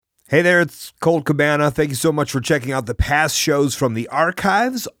Hey there, it's Colt Cabana. Thank you so much for checking out the past shows from the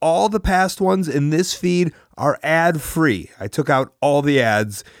archives. All the past ones in this feed are ad-free. I took out all the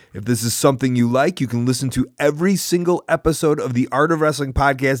ads. If this is something you like, you can listen to every single episode of the Art of Wrestling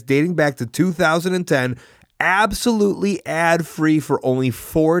podcast dating back to 2010, absolutely ad-free for only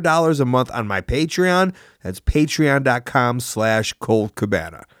 $4 a month on my Patreon. That's patreon.com/Colt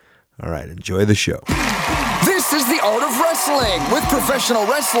Cabana. All right, enjoy the show. This is the Art of Wrestling with professional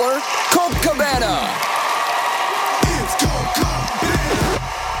wrestler Colt Cabana. It's Colt Cabana.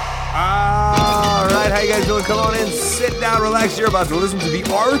 All right, how you guys doing? Come on in, sit down, relax. You're about to listen to the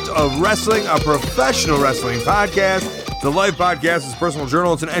Art of Wrestling, a professional wrestling podcast. The Life Podcast is a personal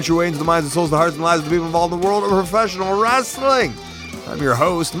journal. It's an entryway into the minds and souls, the hearts and lives of the people involved in the world of professional wrestling. I'm your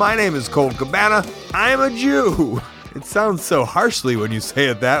host. My name is Colt Cabana. I'm a Jew. It sounds so harshly when you say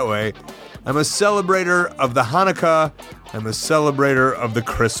it that way. I'm a celebrator of the Hanukkah. I'm a celebrator of the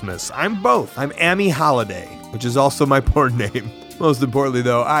Christmas. I'm both. I'm Amy Holiday, which is also my porn name. Most importantly,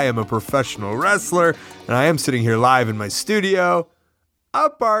 though, I am a professional wrestler, and I am sitting here live in my studio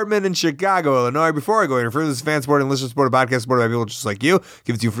apartment in Chicago, Illinois. Before I go any further, this is fan sport and listener supported podcast supported by people just like you.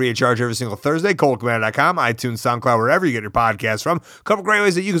 Give it to you free of charge every single Thursday. ColtCabana.com, iTunes, SoundCloud, wherever you get your podcasts from. A couple great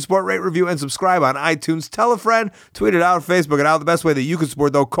ways that you can support, rate, review, and subscribe on iTunes. Tell a friend, tweet it out, Facebook it out. The best way that you can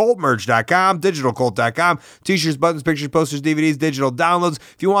support, though, ColtMerch.com, DigitalColt.com, t-shirts, buttons, pictures, posters, DVDs, digital downloads.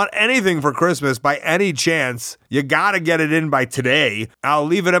 If you want anything for Christmas by any chance, you gotta get it in by today. I'll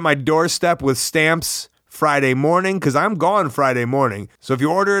leave it at my doorstep with stamps Friday morning, because I'm gone Friday morning. So if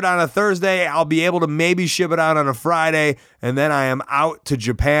you order it on a Thursday, I'll be able to maybe ship it out on a Friday, and then I am out to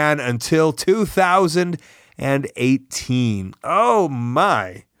Japan until 2018. Oh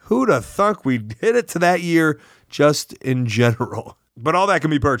my, who'd have thunk we'd hit it to that year just in general. But all that can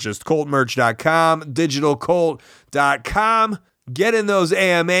be purchased. ColtMerch.com, DigitalColt.com. Get in those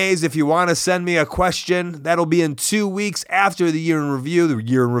AMAs if you want to send me a question. That'll be in 2 weeks after the year in review. The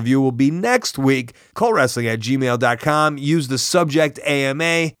year in review will be next week. ColtWrestling@gmail.com. Use the subject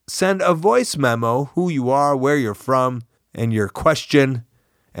AMA. Send a voice memo, who you are, where you're from, and your question,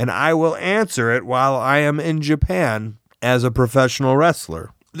 and I will answer it while I am in Japan as a professional wrestler.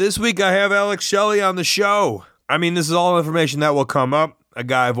 This week I have Alex Shelley on the show. I mean, this is all information that will come up. A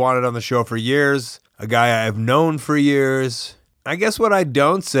guy I've wanted on the show for years. A guy I've known for years. I guess what I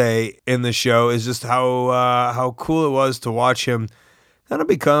don't say in the show is just how cool it was to watch him kind of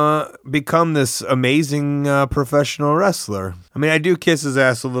become this amazing professional wrestler. I mean, I do kiss his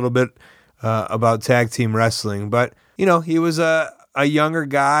ass a little bit about tag team wrestling, but you know, he was a younger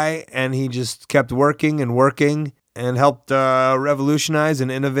guy and he just kept working and helped revolutionize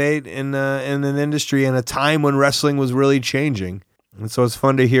and innovate in an industry in a time when wrestling was really changing. And so it's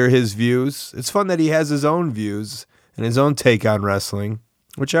fun to hear his views. It's fun that he has his own views and his own take on wrestling,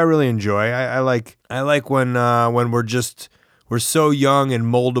 which I really enjoy. I like when we're so young and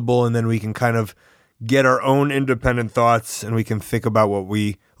moldable, and then we can kind of get our own independent thoughts, and we can think about what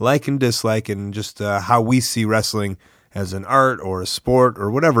we like and dislike, and just how we see wrestling as an art or a sport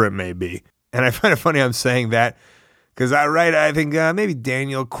or whatever it may be. And I find it funny I'm saying that because I think maybe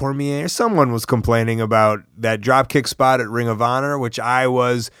Daniel Cormier or someone was complaining about that dropkick spot at Ring of Honor, which I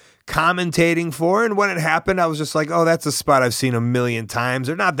was commentating for, and when it happened I was just like, oh, that's a spot I've seen a million times,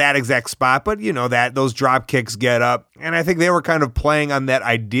 or not that exact spot, but you know, that those drop kicks get up. And I think they were kind of playing on that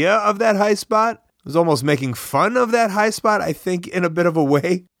idea of that high spot. It was almost making fun of that high spot, I think, in a bit of a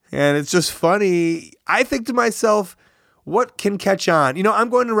way. And it's just funny. I think to myself, what can catch on? You know, I'm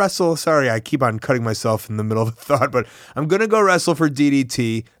going to wrestle. Sorry, I keep on cutting myself in the middle of a thought, but I'm going to go wrestle for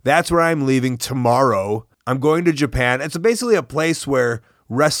DDT. That's where I'm leaving tomorrow. I'm going to Japan. It's basically a place where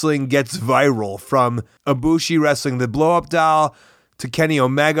wrestling gets viral, from Ibushi wrestling the blow-up doll, to Kenny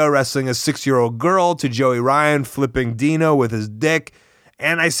Omega wrestling a 6-year-old girl, to Joey Ryan flipping Dino with his dick.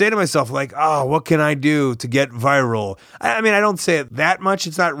 And I say to myself, like, oh, what can I do to get viral? I mean, I don't say it that much.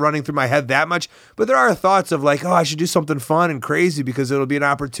 It's not running through my head that much. But there are thoughts of like, oh, I should do something fun and crazy because it'll be an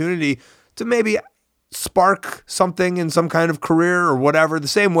opportunity to maybe spark something in some kind of career or whatever, the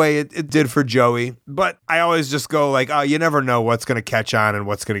same way it did for Joey. But I always just go like, oh, you never know what's going to catch on and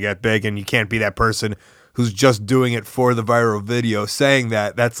what's going to get big, and you can't be that person who's just doing it for the viral video. Saying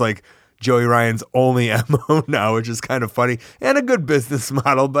that, that's like Joey Ryan's only MO now, which is kind of funny and a good business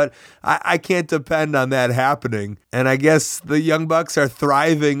model, but I can't depend on that happening. And I guess the Young Bucks are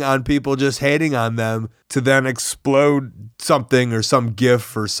thriving on people just hating on them to then explode something or some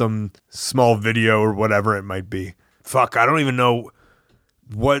GIF or some small video or whatever it might be. Fuck, I don't even know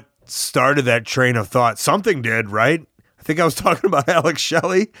what started that train of thought. Something did, right? I think I was talking about Alex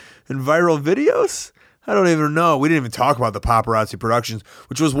Shelley and viral videos. I don't even know. We didn't even talk about the Paparazzi Productions,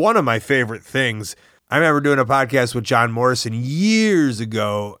 which was one of my favorite things. I remember doing a podcast with John Morrison years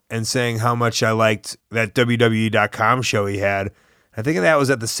ago and saying how much I liked that WWE.com show he had. I think that was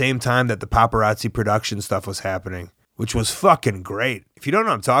at the same time that the Paparazzi Production stuff was happening, which was fucking great. If you don't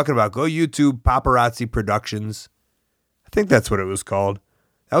know what I'm talking about, go YouTube Paparazzi Productions. I think that's what it was called.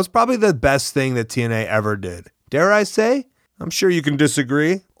 That was probably the best thing that TNA ever did. Dare I say? I'm sure you can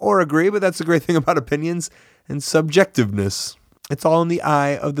disagree or agree, but that's the great thing about opinions and subjectiveness. It's all in the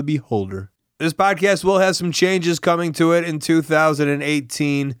eye of the beholder. This podcast will have some changes coming to it in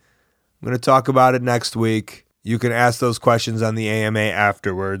 2018. I'm going to talk about it next week. You can ask those questions on the AMA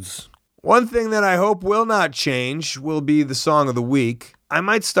afterwards. One thing that I hope will not change will be the song of the week. I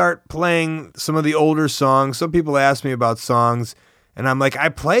might start playing some of the older songs. Some people ask me about songs, and I'm like, I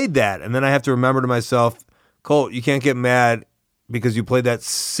played that. And then I have to remember to myself, Colt, you can't get mad because you played that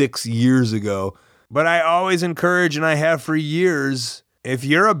 6 years ago. But I always encourage, and I have for years, if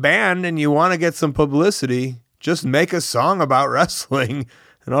you're a band and you want to get some publicity, just make a song about wrestling,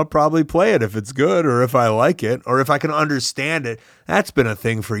 and I'll probably play it if it's good or if I like it or if I can understand it. That's been a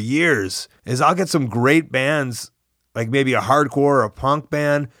thing for years, is I'll get some great bands, like maybe a hardcore or a punk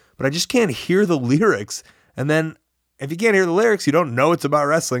band, but I just can't hear the lyrics. And then if you can't hear the lyrics, you don't know it's about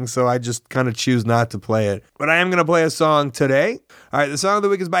wrestling, so I just kind of choose not to play it. But I am going to play a song today. All right, the song of the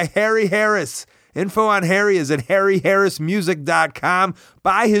week is by Harry Harris. Info on Harry is at harryharrismusic.com.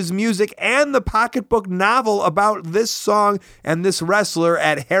 Buy his music and the pocketbook novel about this song and this wrestler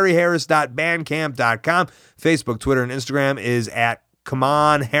at harryharris.bandcamp.com. Facebook, Twitter, and Instagram is at Come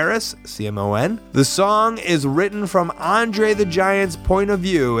On Harris, CMON. The song is written from Andre the Giant's point of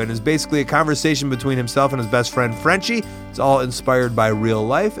view and is basically a conversation between himself and his best friend Frenchie. It's all inspired by real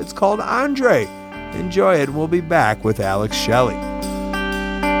life. It's called Andre. Enjoy it. We'll be back with Alex Shelley.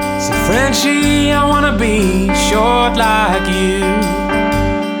 So Frenchie, I wanna be short like you,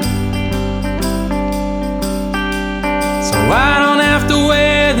 so I don't have to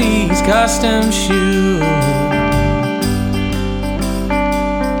wear these custom shoes.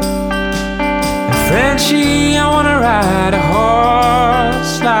 Frenchie, I wanna ride a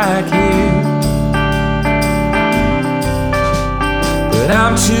horse like you, but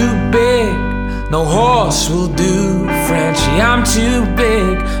I'm too big, no horse will do. Frenchie, I'm too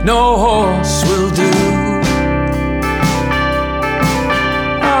big, no horse will do.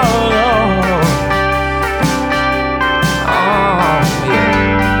 Oh, Lord. Oh, yeah.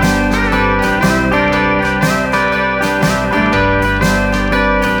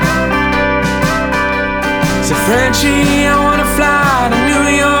 So Frenchie, I wanna fly to New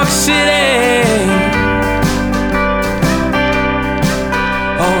York City.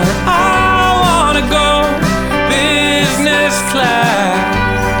 Oh, and I wanna go business class.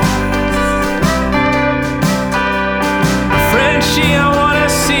 Frenchie, I wanna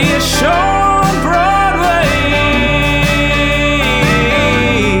see a show on Broadway,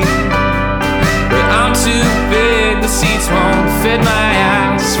 but I'm too big, the seats won't fit my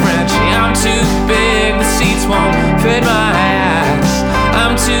ass. Frenchie, I'm too big, the seats won't fit my ass.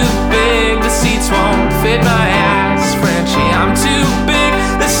 I'm too big, the seats won't fit my ass. Frenchie, I'm too big,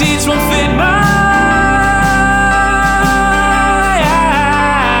 the seats won't fit my ass.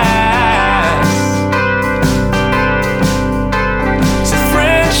 So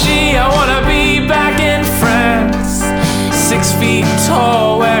Frenchie, I wanna be back in France, 6 feet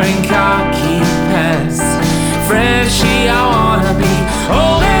tall, wearing khaki pants. Frenchie, I wanna be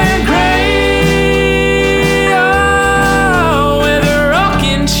old and gray, oh, with a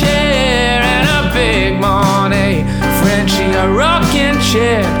rocking chair and a big money. Frenchie, a rocking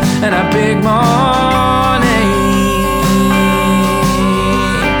chair and a big money.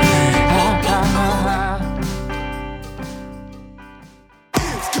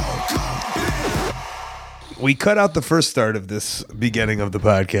 We cut out the first start of this beginning of the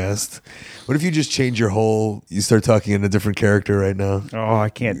podcast. What if you just change you start talking in a different character right now? Oh, I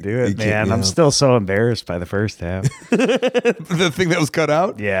can't do it, man. yeah. I'm still so embarrassed by the first half. The thing that was cut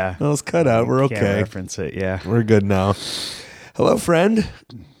out? Yeah. That was cut out. We're Can't okay. reference it, yeah. We're good now. Hello, friend.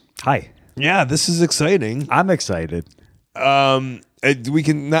 Hi. Yeah, this is exciting. I'm excited. We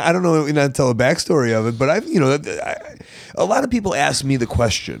can. I don't know. Not tell a backstory of it, but a lot of people ask me the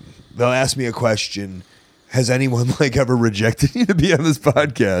question. They'll ask me a question. Has anyone ever rejected you to be on this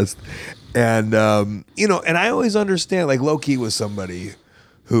podcast? And and I always understand. Low key was somebody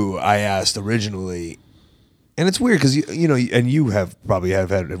who I asked originally, and it's weird because and you have probably had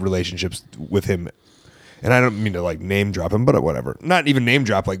relationships with him. And I don't mean to name drop him, but whatever. Not even name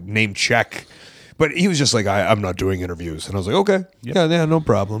drop, name check. But he was just I'm not doing interviews. And I was like, okay, yeah, no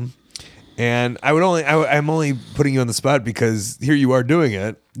problem. And I'm only putting you on the spot because here you are doing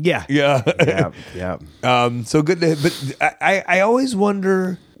it. Yeah. Yeah. Yeah. So good but I always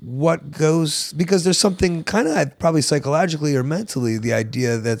wonder what goes, because there's something kind of probably psychologically or mentally, the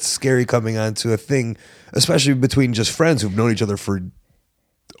idea that's scary coming onto a thing, especially between just friends who've known each other for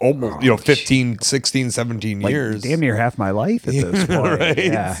almost 15, 16, 17 years. Damn near half my life at this point.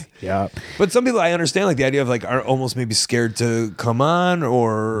 Right? Yeah. But some people, I understand, like the idea of like are almost maybe scared to come on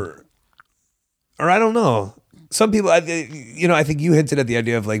or I don't know. Some people, I think you hinted at the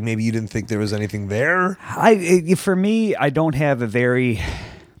idea of like maybe you didn't think there was anything there. For me, I don't have a very,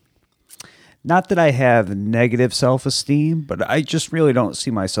 not that I have negative self-esteem, but I just really don't see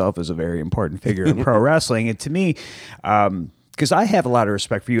myself as a very important figure in pro wrestling. And to me, because I have a lot of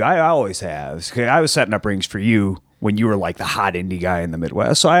respect for you, I always have. I was setting up rings for you when you were like the hot indie guy in the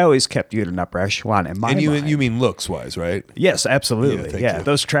Midwest, so I always kept you at an upper echelon in my mind. You mean looks wise, right? Yes, absolutely. Yeah,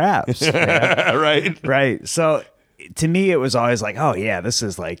 those traps. Yeah. Right. So to me, it was always like, oh yeah, this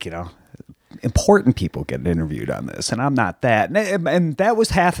is like, important people getting interviewed on this, and I'm not that. And that was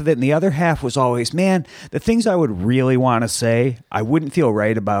half of it. And the other half was always, man, the things I would really want to say, I wouldn't feel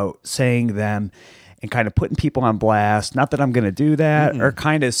right about saying them and kind of putting people on blast. Not that I'm going to do that, or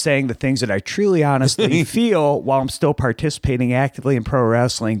kind of saying the things that I truly honestly feel while I'm still participating actively in pro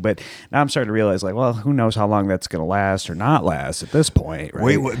wrestling. But now I'm starting to realize, like, well, who knows how long that's going to last or not last at this point,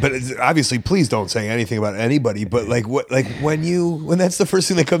 right? But obviously, please don't say anything about anybody. But like when that's the first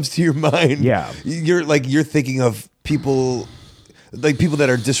thing that comes to your mind, yeah, you're thinking of people. Like people that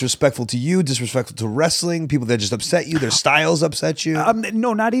are disrespectful to you, disrespectful to wrestling, people that just upset you, their styles upset you.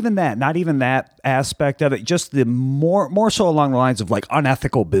 No, not even that. Not even that aspect of it. Just the more so along the lines of like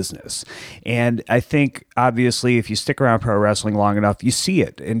unethical business. And I think obviously if you stick around pro wrestling long enough, you see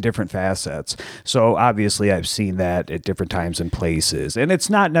it in different facets. So obviously I've seen that at different times and places. And it's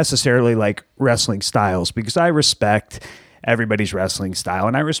not necessarily like wrestling styles, because I respect everybody's wrestling style,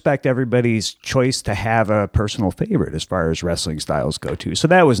 and I respect everybody's choice to have a personal favorite as far as wrestling styles go too. So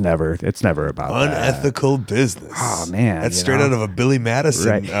that was it's never about unethical business. Oh man, that's straight out of a Billy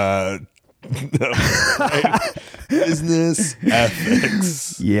Madison. Right. Business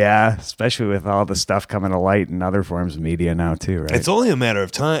ethics. Yeah, especially with all the stuff coming to light in other forms of media now too, right? It's only a matter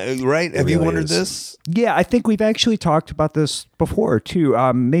of time, right? Have you wondered this? Yeah, I think we've actually talked about this before too.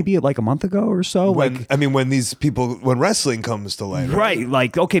 Maybe like a month ago or so. When wrestling comes to light, right?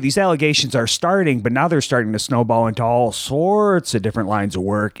 Like, okay, these allegations are starting, but now they're starting to snowball into all sorts of different lines of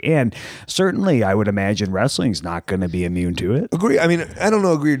work, and certainly, I would imagine wrestling's not going to be immune to it. Agree. I mean, I don't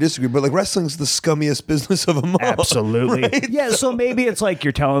know, agree or disagree, but like wrestling's the scummiest business of them all. Absolutely. Right? Yeah. So maybe it's like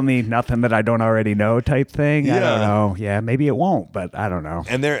you're telling me nothing that I don't already know type thing. Yeah. I don't know. Yeah, maybe it won't, but I don't know.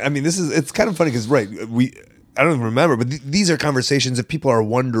 And it's kind of funny because, right, I don't even remember, but these are conversations, if people are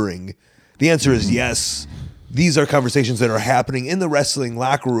wondering, the answer is yes. These are conversations that are happening in the wrestling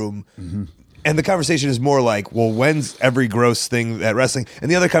locker room. Mm-hmm. And the conversation is more like, well, when's every gross thing at wrestling? And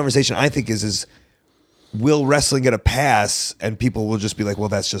the other conversation I think is will wrestling get a pass? And people will just be like, well,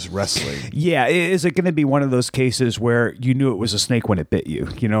 that's just wrestling. Yeah. Is it going to be one of those cases where you knew it was a snake when it bit you?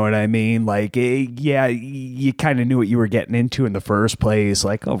 You know what I mean? Like, yeah, you kind of knew what you were getting into in the first place.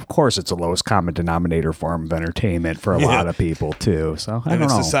 Like, of course, it's the lowest common denominator form of entertainment for a lot of people, too. So I don't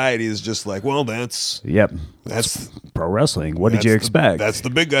know. Society is just like, well, that's pro wrestling. What did you expect? That's the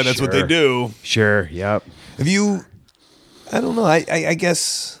big guy. That's what they do. Sure. Yep. Have you, I don't know. I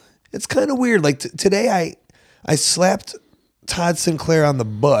guess it's kind of weird. Like today, I slapped Todd Sinclair on the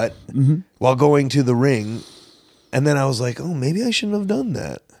butt while going to the ring, and then I was like, oh, maybe I shouldn't have done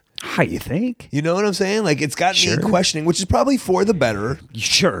that. How you think? You know what I'm saying? Like it's got me questioning, which is probably for the better.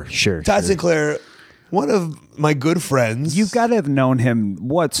 Sure. Todd Sinclair, one of my good friends. You've got to have known him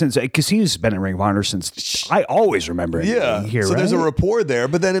since, because he's been in Ring of Honor since I always remember him being here. So there's a rapport there,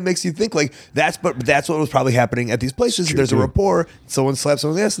 but then it makes you think like that's what was probably happening at these places. There's a rapport. Someone slaps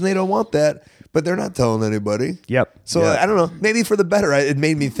someone else, and they don't want that, but they're not telling anybody. Yep. So I don't know. Maybe for the better. It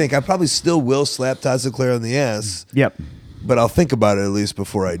made me think. I probably still will slap Todd Sinclair on the ass. Yep. But I'll think about it at least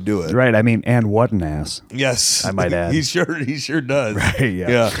before I do it. Right. I mean, and what an ass. Yes, I might add. He sure does. Right.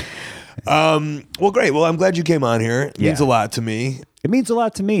 Yeah. Well, great. Well, I'm glad you came on here. It means a lot to me. It means a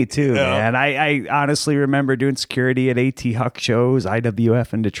lot to me too, man. I honestly remember doing security at AT Huck shows,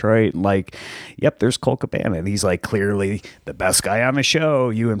 IWF in Detroit, and like, yep, there's Cole Cabana, and he's like clearly the best guy on the show.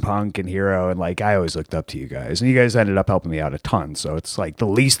 You and Punk and Hero, and like I always looked up to you guys, and you guys ended up helping me out a ton. So it's like the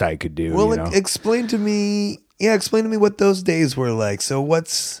least I could do. Well, explain to me what those days were like. So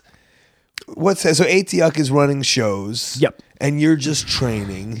so AT Huck is running shows. Yep. And you're just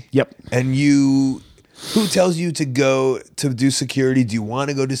training. Yep. And you Who tells you to go to do security? Do you want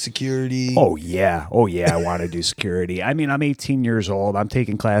to go to security? Oh yeah, I want to do security. I mean, I'm 18 years old. I'm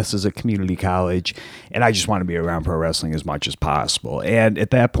taking classes at community college, and I just want to be around pro wrestling as much as possible. And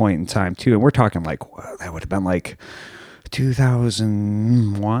at that point in time too, and we're talking like, well, that would have been like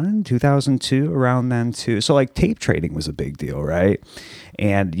 2001, 2002, around then too. So like tape trading was a big deal, right?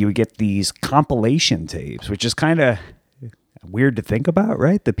 And you would get these compilation tapes, which is kind of weird to think about,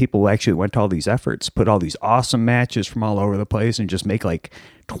 right? That people actually went to all these efforts, put all these awesome matches from all over the place and just make like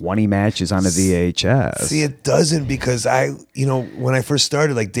 20 matches on a VHS. See, it doesn't, because when I first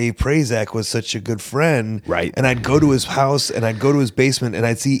started, like Dave Prazak was such a good friend. Right. And I'd go to his house and I'd go to his basement and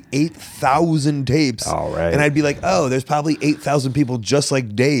I'd see 8,000 tapes. All right. And I'd be like, oh, there's probably 8,000 people just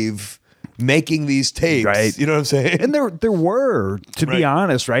like Dave making these tapes. Right. You know what I'm saying? And there were, to be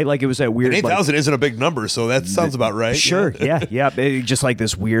honest, right? Like it was that weird. And 8,000 isn't a big number, so that sounds about right. Sure. Yeah. Just like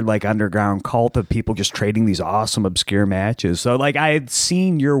this weird, like underground cult of people just trading these awesome, obscure matches. So like I had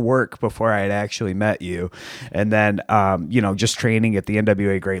seen your work before I had actually met you. And then, just training at the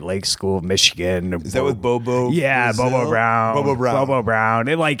NWA Great Lakes School of Michigan. Is that with Bobo? Yeah. Brazil? Bobo Brown.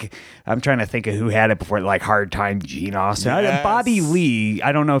 And like, I'm trying to think of who had it before, like Hard Time Gene Austin. Yes. Bobby Lee,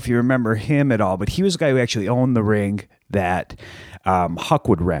 I don't know if you remember him at all, but he was a guy who actually owned the ring that Huck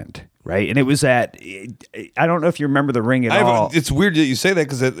would rent, right? And it was I don't know if you remember the ring at all. It's weird that you say that,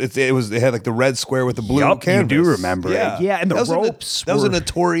 because it had like the red square with the blue canvas. You do remember it. Yeah, and the ropes. That was a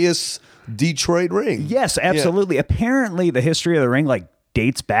notorious Detroit ring. Yes, absolutely. Yeah. Apparently, the history of the ring, like,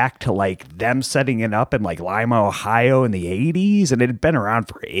 dates back to like them setting it up in like Lima, Ohio in the 80s, and it had been around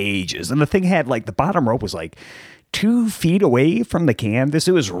for ages. And the thing had like the bottom rope was like 2 feet away from the canvas.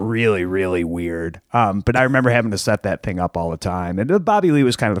 It was really, really weird. But I remember having to set that thing up all the time. And Bobby Lee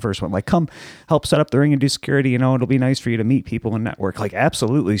was kind of the first one, like, come help set up the ring and do security. It'll be nice for you to meet people and network. Like,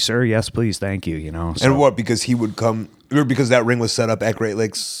 absolutely, sir. Yes, please. Thank you. So. And what, because he would come, or because that ring was set up at Great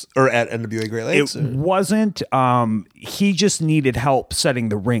Lakes, or at NWA Great Lakes? It wasn't. He just needed help setting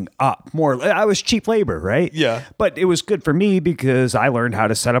the ring up more. I was cheap labor, right? Yeah. But it was good for me because I learned how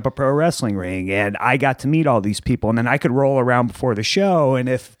to set up a pro wrestling ring, and I got to meet all these people, and then I could roll around before the show. And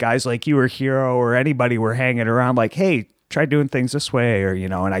if guys like you or Hero or anybody were hanging around, like, hey, try doing things this way, or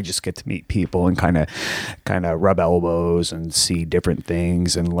and I just get to meet people and kind of rub elbows and see different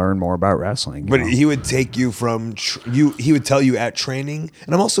things and learn more about wrestling. But he would take you from he would tell you at training,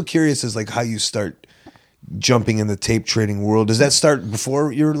 and I'm also curious as like how you start jumping in the tape trading world. Does that start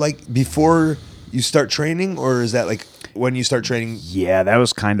before you start training, or is that like when you start training? Yeah, that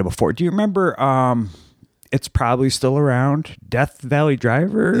was kind of before. Do you remember? It's probably still around. Death Valley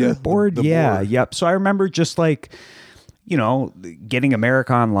Driver board. The board. Yep. So I remember just like, getting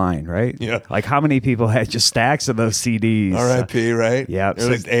America Online, right? Yeah. Like how many people had just stacks of those CDs? RIP, right? Yeah. Or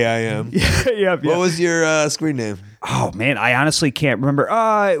at least AIM. Yeah. What was your screen name? Oh man, I honestly can't remember.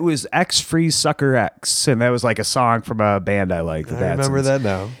 It was X Freeze Sucker X, and that was like a song from a band I liked. I remember that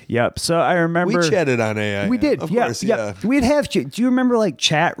now. Yep. So I remember we chatted on AIM. We did. Of course, yeah. We'd have. Do you remember like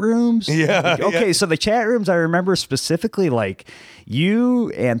chat rooms? Yeah. Okay, so the chat rooms I remember specifically, like you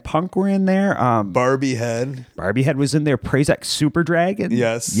and Punk were in there. Barbie Head was in there. Prazak Super Dragon.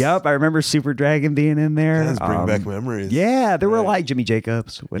 Yes. Yep. I remember Super Dragon being in there. Let's bring back memories. Yeah, there were a lot. Jimmy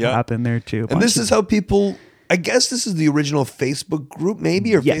Jacobs would hop in there too. And this is how people. I guess this is the original Facebook group,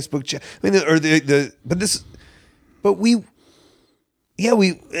 maybe, or Facebook chat. I mean,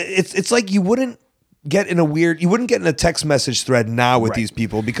 it's like you wouldn't get in a text message thread now with these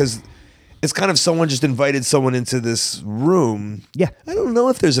people, because it's kind of someone just invited someone into this room. Yeah. I don't know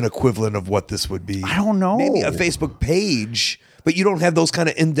if there's an equivalent of what this would be. I don't know. Maybe a Facebook page. But you don't have those kind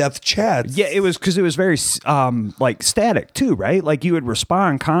of in-depth chats. Yeah, it was because it was very like static too, right? Like you would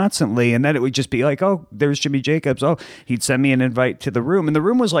respond constantly, and then it would just be like, "Oh, there's Jimmy Jacobs." Oh, he'd send me an invite to the room, and the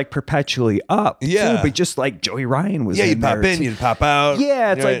room was like perpetually up. Yeah, too, but just like Joey Ryan was. Yeah, you'd pop in, you'd pop out.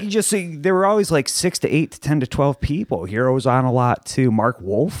 Yeah, it's like you just see there were always like 6 to 8 to 10 to 12 people. Hero was on a lot too. Mark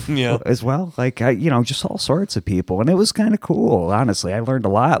Wolf, as well. Like just all sorts of people, and it was kind of cool. Honestly, I learned a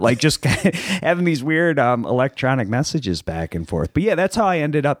lot. Like just having these weird electronic messages back and forth. But yeah, that's how I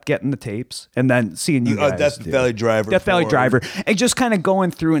ended up getting the tapes, and then seeing you guys. Death Valley Driver, and just kind of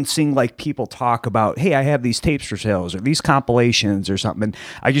going through and seeing like people talk about, hey, I have these tapes for sales or these compilations or something. And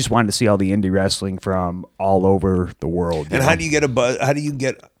I just wanted to see all the indie wrestling from all over the world. And how do you get a buzz? How do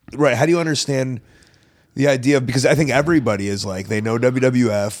you understand the idea of, because I think everybody is like, they know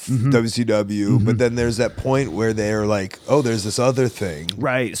WWF, WCW, but then there's that point where they're like, oh, there's this other thing.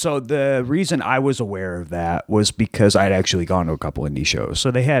 Right. So the reason I was aware of that was because I'd actually gone to a couple indie shows.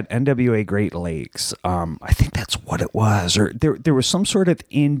 So they had NWA Great Lakes. I think that's what it was. Or there was some sort of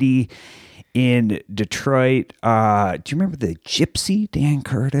indie in Detroit. Do you remember the Gypsy Dan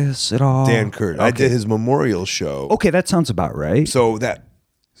Curtis at all? Dan Curtis. Okay. I did his memorial show. Okay, that sounds about right.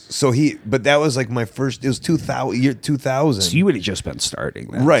 But that was like my first, it was 2000. So you would have just been starting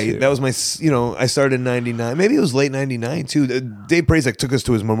then, right. too. That was my, I started in 99. Maybe it was late 99 too. Dave Prazak took us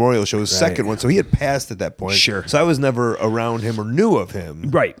to his memorial show, his second one. So he had passed at that point. Sure. So I was never around him or knew of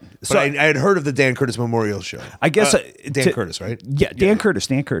him. Right. But So I had heard of the Dan Curtis memorial show. I guess Dan Curtis, right? Yeah, Dan Curtis.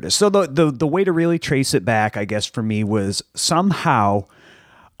 So the way to really trace it back, I guess for me was somehow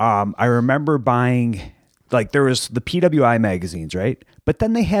I remember buying, like, there was the PWI magazines, right? But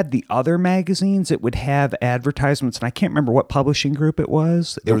then they had the other magazines that would have advertisements, and I can't remember what publishing group it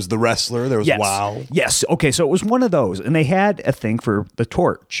was. There was The Wrestler. There was WOW. Yes. Okay, so it was one of those, and they had a thing for the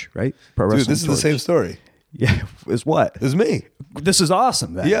Torch, right? Pro Wrestling Dude, this Torch. is the same story. Yeah, is what? It was me. This is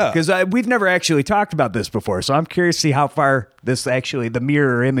awesome, then. Yeah. Because we've never actually talked about this before, so I'm curious to see how far this actually, the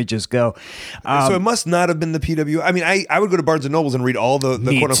mirror images go. So it must not have been the PW. I mean, I would go to Barnes & Nobles and read all the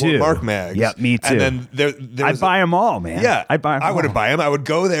quote-unquote Mark mags. Yeah, me too. And then I'd buy them all, man. Yeah. I'd buy them I wouldn't buy them. I would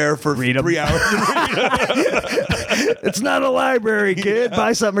go there for 3 hours. It's not a library, kid.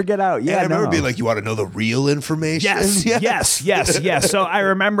 Buy something or get out. Yeah, and I remember being like, you want to know the real information? Yes. So I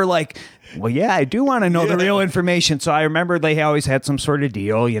remember like, well, yeah, I do want to know the real information. So I remember they always had some sort of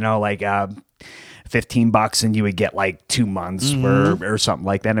deal, like $15 and you would get like 2 months or something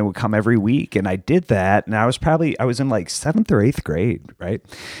like that. And it would come every week. And I did that. And I was in like 7th or 8th grade. Right.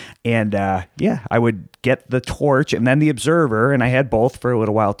 And I would get the Torch and then the Observer. And I had both for a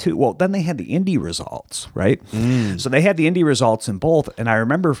little while too. Well, then they had the indie results. Right. So they had the indie results in both. And I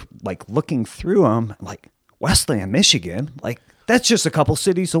remember like looking through them like Westland, Michigan, like, that's just a couple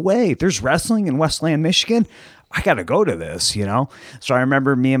cities away. There's wrestling in Westland, Michigan. I got to go to this, So I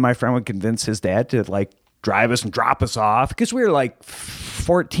remember me and my friend would convince his dad to like drive us and drop us off because we were like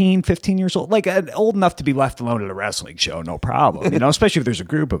 14, 15 years old, like old enough to be left alone at a wrestling show. No problem, especially if there's a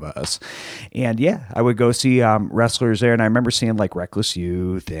group of us. And yeah, I would go see wrestlers there. And I remember seeing like Reckless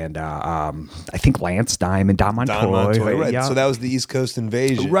Youth and I think Lance Diamond, Don Montoya. Right. Yeah. So that was the East Coast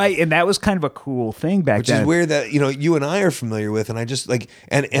invasion. Right. And that was kind of a cool thing back then. Which is weird that, you and I are familiar with. And I just like,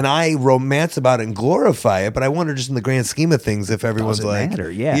 and I romance about it and glorify it. But I wonder just in the grand scheme of things if everyone's doesn't like, matter.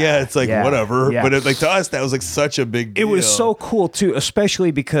 Yeah. Yeah, it's like whatever. Yeah. But it, like to us, that was like such a big deal. It was so cool too,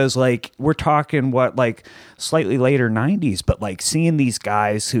 especially because like we're talking slightly later 90s, but like seeing these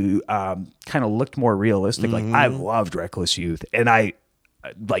guys who kind of looked more realistic. Like I loved Reckless Youth and I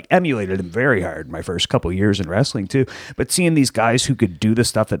like emulated them very hard my first couple years in wrestling too. But seeing these guys who could do the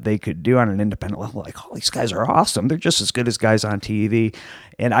stuff that they could do on an independent level, like, oh, these guys are awesome. They're just as good as guys on TV.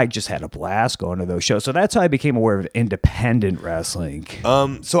 And I just had a blast going to those shows. So that's how I became aware of independent wrestling.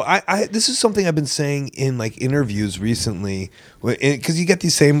 So I this is something I've been saying in like interviews recently, because you get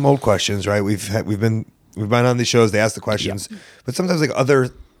these same old questions, right? We've been on these shows. They ask the questions, but sometimes like other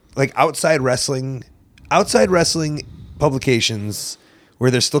like outside wrestling publications where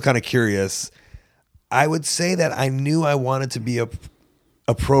they're still kind of curious. I would say that I knew I wanted to be a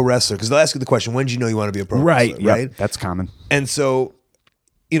pro wrestler because they'll ask you the question, when did you know you want to be a pro wrestler? Right. That's common. And so,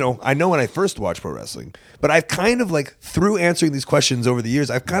 I know when I first watched pro wrestling, but I've kind of like through answering these questions over the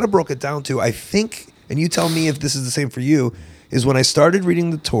years, I've kind of broke it down to, I think, and you tell me if this is the same for you, is when I started reading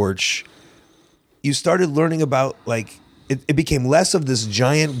The Torch, you started learning about like, it became less of this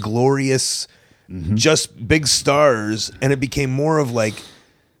giant, glorious, just big stars, and it became more of like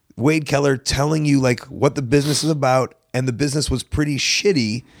Wade Keller telling you like what the business is about, and the business was pretty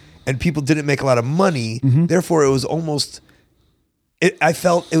shitty, and people didn't make a lot of money. Therefore, it was almost. I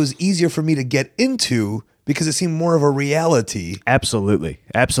felt it was easier for me to get into because it seemed more of a reality. Absolutely.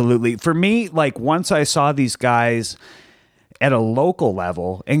 For me, like once I saw these guys at a local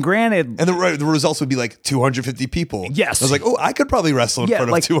level, and granted, and the results would be like 250 people. Yes, I was like, oh, I could probably wrestle in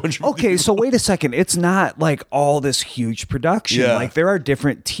front of 200. Okay, so wait a second, it's not like all this huge production. Yeah. Like there are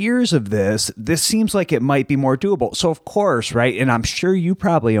different tiers of this. This seems like it might be more doable. So of course, right, and I'm sure you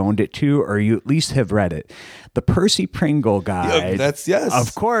probably owned it too, or you at least have read it. The Percy Pringle Guide. That's yes.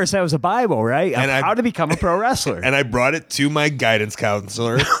 Of course, that was a Bible, right? And how to become a pro wrestler. And I brought it to my guidance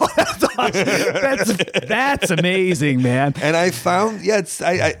counselor. That's awesome. That's amazing, man. And I found,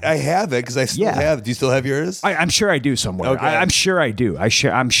 I have it because I still have. Do you still have yours? I'm sure I do somewhere. Okay. I'm sure I do.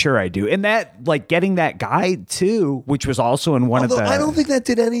 I'm sure I do. And that, like, getting that guide too, which was also in one of the. I don't think that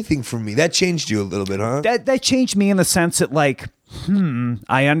did anything for me. That changed you a little bit, huh? That changed me in the sense that, like,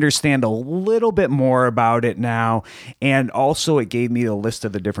 I understand a little bit more about it now, and also it gave me a list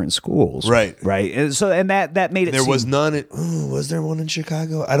of the different schools. Right. And so, and that made it. There was none. Was there one in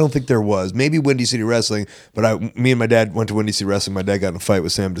Chicago? I don't think there was. Maybe Windy City Wrestling, but me and my dad went to Windy City Wrestling. My dad got in a fight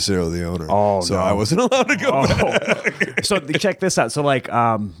with Sam DeCiro, the owner. So I wasn't allowed to go back. So check this out. So like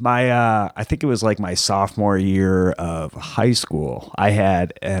I think it was like my sophomore year of high school. I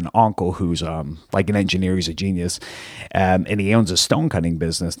had an uncle who's like an engineer. He's a genius, and he owns a stone cutting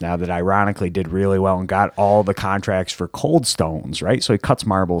business now that ironically did really well and got all the contracts for cold stones, right? So he cuts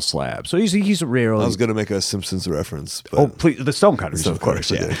marble slabs. So he's a real. I was going to make a Simpsons reference. But oh, please, the stone cutters, of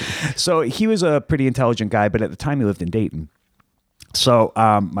course. Yeah. So he was a pretty intelligent guy, but at the time he lived in Dayton. So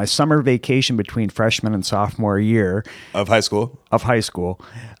my summer vacation between freshman and sophomore year of high school,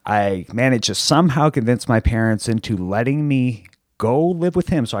 I managed to somehow convince my parents into letting me go live with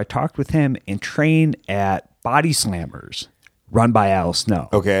him. So I talked with him and train at Body Slammers, run by Al Snow.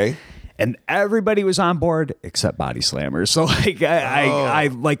 Okay. And everybody was on board except Body Slammers. So like I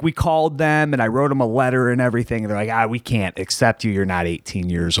like we called them and I wrote them a letter and everything. And they're like, we can't accept you. You're not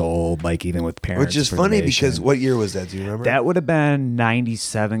 18 years old. Like even with parents. Which is funny because what year was that? Do you remember? That would have been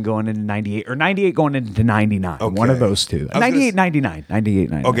 97 going into 98 or 98 going into 99. Okay. One of those two. 98, 99.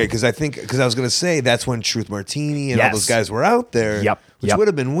 Okay. Because I was going to say that's when Truth Martini and all those guys were out there. Yep. Which would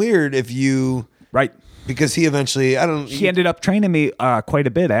have been weird if you. Right. Because he eventually, he ended up training me quite a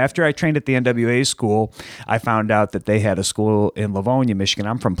bit. After I trained at the NWA school, I found out that they had a school in Livonia, Michigan.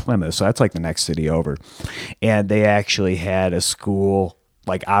 I'm from Plymouth, so that's like the next city over. And they actually had a school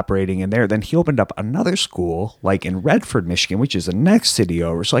like operating in there. Then he opened up another school like in Redford, Michigan, which is the next city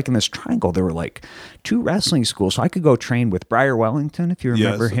over. So like in this triangle, there were like 2 wrestling schools. So I could go train with Briar Wellington, if you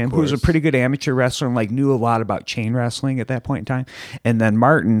remember him, who was a pretty good amateur wrestler and like knew a lot about chain wrestling at that point in time. And then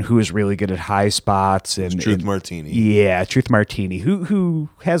Martin, who was really good at high spots and Truth Martini. Yeah, Truth Martini, who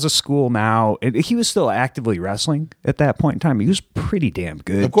has a school now. And he was still actively wrestling at that point in time. He was pretty damn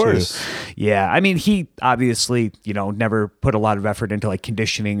good. Of course. Too. Yeah. I mean, he obviously, never put a lot of effort into like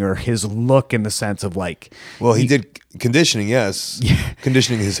conditioning or his look in the sense of like. Well, he did conditioning, yes. Yeah.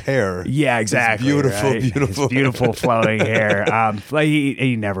 Conditioning his hair. Yeah, exactly. His beautiful his beautiful flowing hair. Like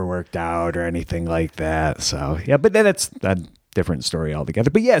he never worked out or anything like that. So yeah, but then it's a different story altogether.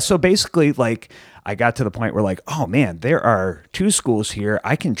 But yeah, so basically like I got to the point where like, oh man, there are 2 schools here.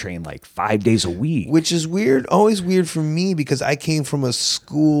 I can train like 5 days a week. Which is weird, always weird for me because I came from a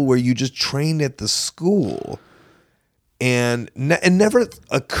school where you just trained at the school. And it never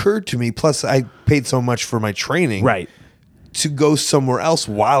occurred to me, plus I paid so much for my training. Right. To go somewhere else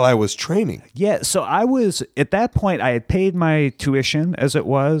while I was training. Yeah, so I was at that point. I had paid my tuition as it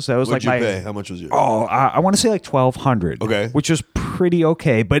was. That was What'd like you pay? How much was yours? Oh, I want to say like $1,200. Okay, which was pretty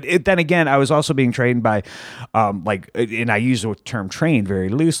okay. But then again, I was also being trained by, and I use the term "trained" very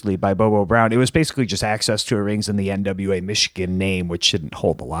loosely by Bobo Brown. It was basically just access to rings in the NWA Michigan name, which didn't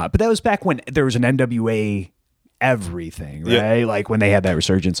hold a lot. But that was back when there was an NWA. Everything, right? Yeah. Like when they had that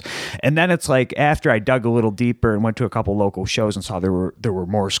resurgence. And then it's like after I dug a little deeper and went to a couple local shows and saw there were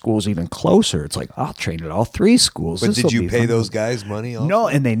more schools even closer. It's like, I'll train at all 3 schools. But did you pay those guys money also? No,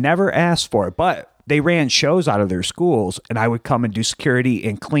 and they never asked for it. But they ran shows out of their schools and I would come and do security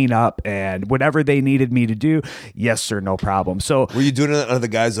and clean up and whatever they needed me to do. Yes, sir, no problem. So were you doing it under the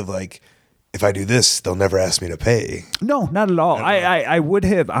guise of like, if I do this, they'll never ask me to pay? No, not at all. I would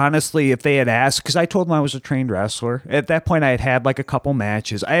have, honestly, if they had asked, because I told them I was a trained wrestler. At that point, I had like a couple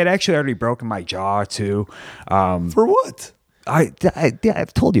matches. I had actually already broken my jaw, too. For what?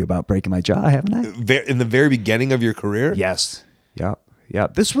 I've told you about breaking my jaw, haven't I? In the very beginning of your career? Yes.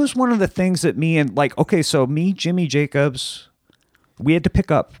 Yep. This was one of the things that me, Jimmy Jacobs... We had to pick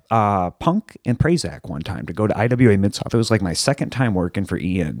up Punk and Prazak one time to go to IWA Mid-South. It was like my second time working for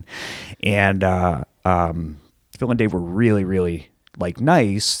Ian. And Phil and Dave were really, really like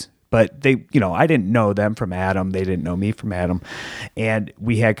nice. But they, I didn't know them from Adam. They didn't know me from Adam. And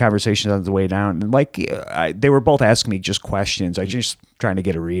we had conversations on the way down. And like, they were both asking me just questions. I just trying to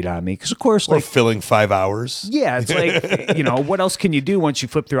get a read on me. Because of course, like filling 5 hours. Yeah. It's like, what else can you do once you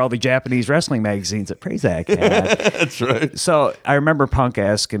flip through all the Japanese wrestling magazines that Prazak had? That's right. So I remember Punk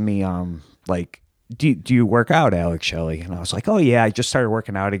asking me, do you work out, Alex Shelley? And I was like, oh yeah, I just started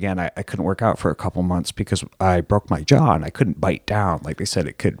working out again. I couldn't work out for a couple months because I broke my jaw and I couldn't bite down. Like they said,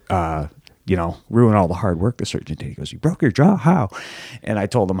 it could, ruin all the hard work the surgeon did. He goes, you broke your jaw? How? And I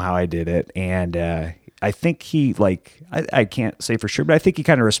told him how I did it. And I think he like, I can't say for sure, but I think he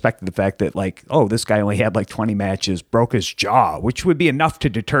kind of respected the fact that like, oh, this guy only had like 20 matches, broke his jaw, which would be enough to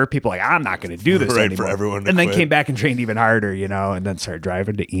deter people like, I'm not going to do this anymore. For everyone to and then quit. Came back and trained even harder, you know, and then started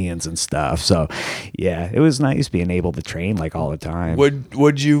driving to Ian's and stuff. So yeah, it was nice being able to train like all the time.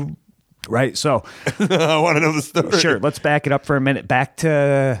 Would you? Right. So I want to know the story. Sure. Let's back it up for a minute. Back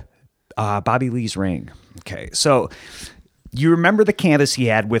to Bobby Lee's ring. Okay. So you remember the canvas he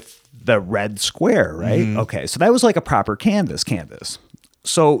had with the red square, right? Mm-hmm. Okay. So that was like a proper canvas.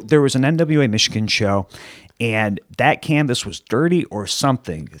 So there was an NWA Michigan show and that canvas was dirty or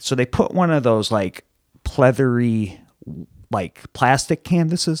something. So they put one of those like pleathery, like plastic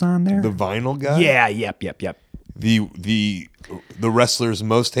canvases on there. The vinyl guy? Yeah. Yep. The wrestler's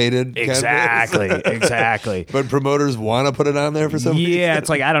most hated exactly canvas. Exactly. But promoters want to put it on there for some reason. Yeah, it's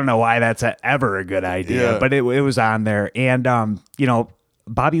like I don't know why that's ever a good idea, but it was on there. And you know,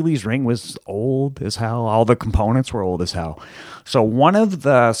 Bobby Lee's ring was old as hell. All the components were old as hell. So one of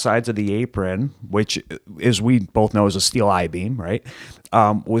the sides of the apron, which is we both know is a steel I-beam, right,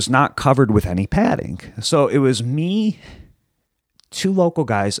 was not covered with any padding. So it was me, two local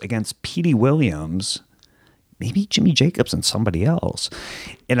guys against Petey Williams, maybe Jimmy Jacobs and somebody else.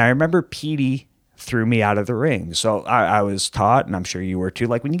 And I remember Petey threw me out of the ring. So I was taught, and I'm sure you were too,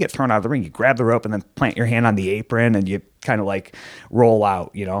 like when you get thrown out of the ring, you grab the rope and then plant your hand on the apron and you kind of like roll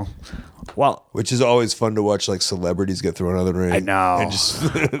out, you know? Well, which is always fun to watch, like celebrities get thrown out of the ring. I know.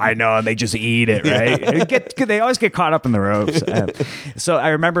 I know. And they just eat it, right? They always get caught up in the ropes. So I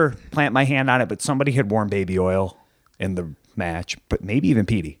remember plant my hand on it, but somebody had worn baby oil in the match, but maybe even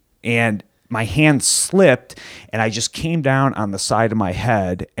Petey. And my hand slipped and I just came down on the side of my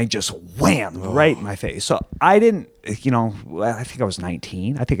head and just wham right in my face. So I didn't, you know, I think I was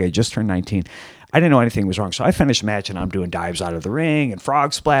 19. I think I just turned 19. I didn't know anything was wrong. So I finished the match and I'm doing dives out of the ring and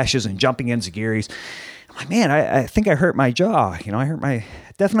frog splashes and jumping enziguris. I'm like, man, I think I hurt my jaw. You know,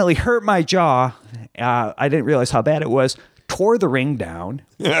 definitely hurt my jaw. I didn't realize how bad it was. Tore the ring down.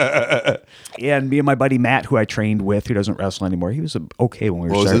 And me and my buddy Matt, who I trained with, who doesn't wrestle anymore, he was okay when we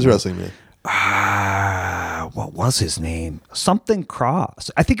were starting. What was his wrestling name? What was his name? Something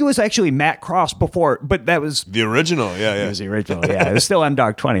Cross. I think it was actually Matt Cross before, but that was the original. Yeah. It was the original. Yeah, it was still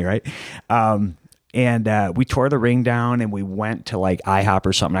M-Dog 20, right? And we tore the ring down and we went to like IHOP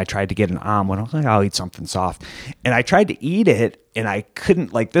or something. I tried to get an omelet. I was like, I'll eat something soft. And I tried to eat it and I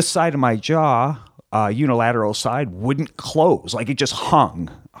couldn't, like this side of my jaw, unilateral side, wouldn't close. Like it just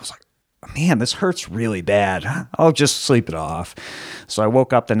hung. I was like, man, this hurts really bad. I'll just sleep it off. So I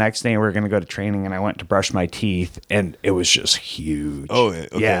woke up the next day and we were going to go to training and I went to brush my teeth and it was just huge. Oh, okay.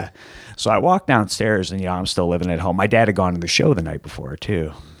 Yeah. So I walked downstairs and, you know, I'm still living at home. My dad had gone to the show the night before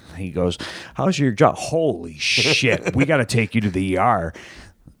too. He goes, how's your jaw? Holy shit. We got to take you to the ER.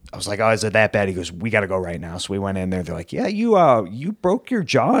 I was like, oh, is it that bad? He goes, we got to go right now. So we went in there. They're like, yeah, you broke your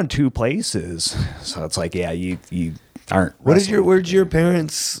jaw in 2 places. So it's like, yeah, you aren't. Where'd your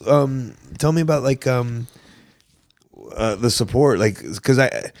parents tell me about like the support? Like, because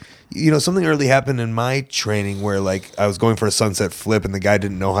something early happened in my training where like I was going for a sunset flip and the guy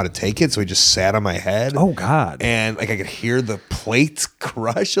didn't know how to take it, so he just sat on my head. Oh God! And like I could hear the plates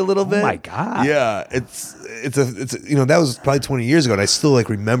crush a little bit. Oh my God! Yeah, it's that was probably 20 years ago, and I still like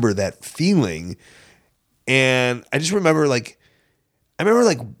remember that feeling. And I just remember like. I remember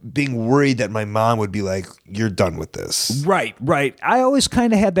like being worried that my mom would be like, you're done with this. Right. I always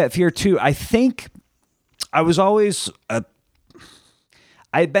kind of had that fear too. I think I was always,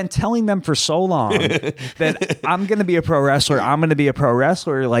 I'd been telling them for so long that I'm going to be a pro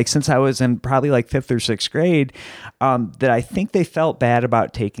wrestler. Like since I was in probably like 5th or 6th grade, that I think they felt bad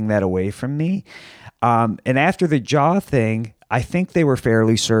about taking that away from me. And after the jaw thing, I think they were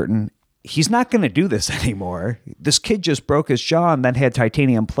fairly certain he's not going to do this anymore. This kid just broke his jaw and then had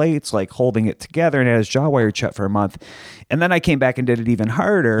titanium plates like holding it together and had his jaw wired shut for a month. And then I came back and did it even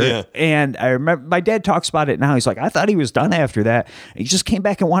harder. Yeah. And I remember my dad talks about it now. He's like, I thought he was done after that. He just came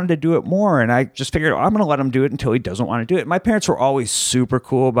back and wanted to do it more. And I just figured, I'm going to let him do it until he doesn't want to do it. My parents were always super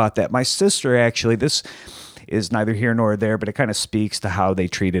cool about that. My sister, actually, this is neither here nor there, but it kind of speaks to how they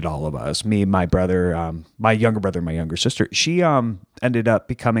treated all of us. Me, my brother, my younger brother, my younger sister. She ended up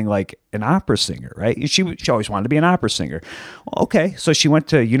becoming like an opera singer, right? She always wanted to be an opera singer. Well, okay, so she went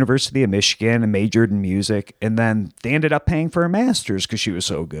to University of Michigan and majored in music, and then they ended up paying for her master's because she was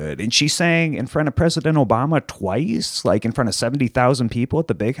so good. And she sang in front of President Obama twice, like in front of 70,000 people at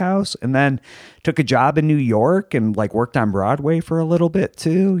the Big House, and then took a job in New York and like worked on Broadway for a little bit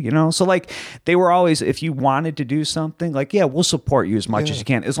too, you know? So like they were always, if you wanted wanted to do something, like, yeah, we'll support you as much as you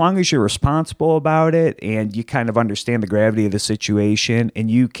can, as long as you're responsible about it and you kind of understand the gravity of the situation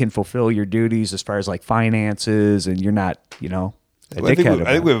and you can fulfill your duties as far as like finances and you're not, a dickhead.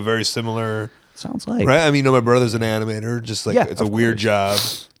 I think we have a very similar. Sounds like. Right? I mean, my brother's an animator, just like it's a weird job.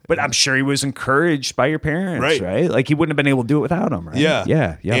 But I'm sure he was encouraged by your parents, right? Like he wouldn't have been able to do it without them, right? Yeah.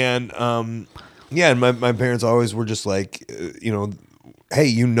 Yeah. And, and my parents always were just like,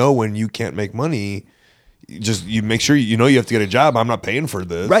 hey, when you can't make money, you make sure you have to get a job. I'm not paying for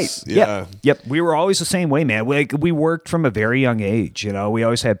this. Right. Yeah. Yep. We were always the same way, man. We worked from a very young age. We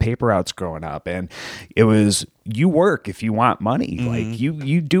always had paper routes growing up, and it was you work if you want money. Mm-hmm. Like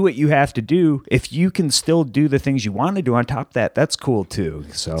you do what you have to do. If you can still do the things you want to do on top of that, that's cool too.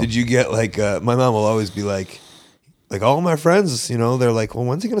 So did you get like my mom will always be like all my friends, they're like, well,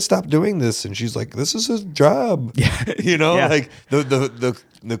 when's he gonna stop doing this? And she's like, this is his job. Yeah. Like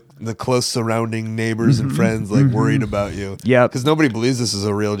the close surrounding neighbors and friends worried about you. Yeah. Because nobody believes this is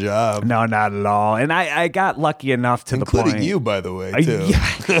a real job. No, not at all. And I got lucky enough to including the point. you, by the way, too.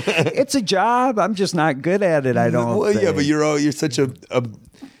 It's a job. I'm just not good at it, I don't think. Yeah, but you're such a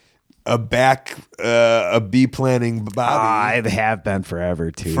B planning Bobby. I have been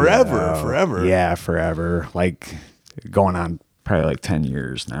forever too. Forever. Yeah, forever. Like going on probably like 10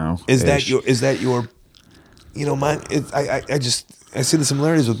 years now. Is that your mine? I see the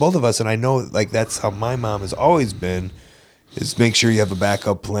similarities with both of us, and I know that's how my mom has always been. Is make sure you have a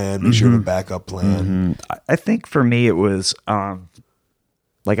backup plan. Make sure you have a backup plan. Mm-hmm. I think for me it was I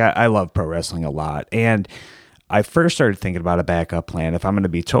love pro wrestling a lot, and I first started thinking about a backup plan. If I'm going to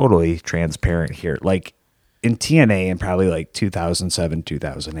be totally transparent here, like in TNA in probably like 2007,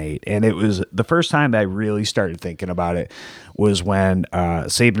 2008, and it was the first time that I really started thinking about it was when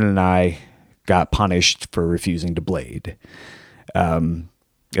Saban and I got punished for refusing to blade.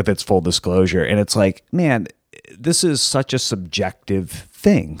 If it's full disclosure, and it's like, man, this is such a subjective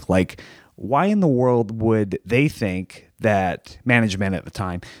thing. Like, why in the world would they think that management at the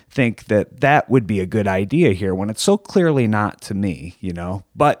time think that would be a good idea here when it's so clearly not to me,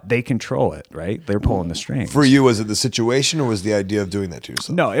 but they control it, right? They're pulling the strings. For you, was it the situation or was the idea of doing that to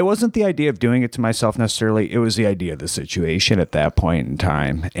yourself? No, it wasn't the idea of doing it to myself necessarily. It was the idea of the situation at that point in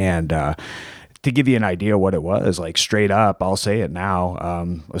time. And, to give you an idea of what it was, like straight up, I'll say it now,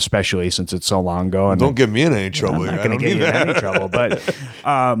 especially since it's so long ago. And don't get me in any trouble. I'm not going to get you in any trouble, but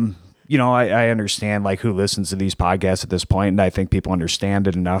I understand like who listens to these podcasts at this point, and I think people understand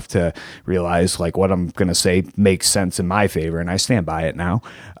it enough to realize like what I'm going to say makes sense in my favor, and I stand by it now.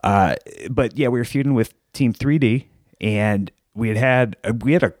 But yeah, we were feuding with Team 3D, and we had a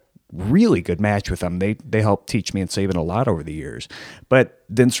really good match with them. They helped teach me and Saban a lot over the years. But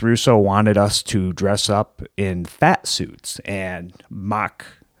Vince Russo wanted us to dress up in fat suits and mock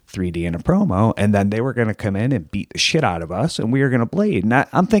 3D in a promo, and then they were going to come in and beat the shit out of us, and we were going to blade. And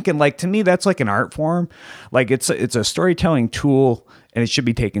I'm thinking, like, to me, that's like an art form. Like, it's a storytelling tool, and it should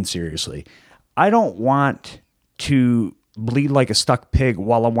be taken seriously. I don't want to bleed like a stuck pig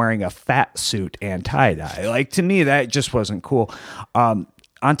while I'm wearing a fat suit and tie-dye. Like, to me, that just wasn't cool.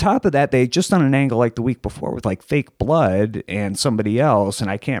 On top of that, they had just done an angle like the week before with like fake blood and somebody else, and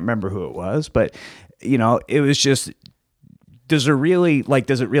I can't remember who it was, but it was just, does it really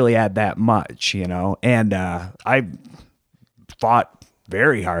add that much, And I fought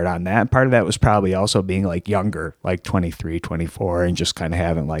very hard on that. Part of that was probably also being like younger, like 23, 24, and just kind of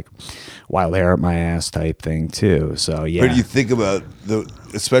having like wild hair up my ass type thing too. So yeah. What do you think about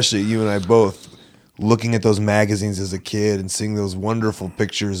especially you and I both, looking at those magazines as a kid and seeing those wonderful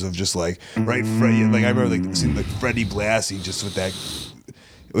pictures of just like Freddie, like I remember seeing like Freddie Blassie just with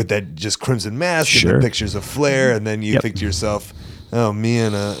that just crimson mask and the pictures of Flair, and then you think to yourself, oh, me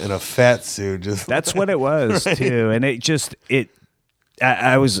in a fat suit. Just that's what it was too, and I just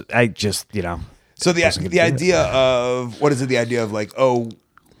So the idea of what is it? The idea of like, oh,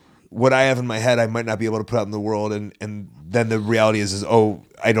 what I have in my head, I might not be able to put out in the world, and then the reality is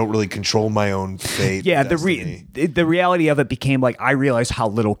I don't really control my own fate. Yeah, the reality of it became like I realized how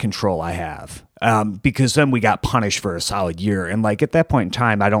little control I have. Because then we got punished for a solid year, and like at that point in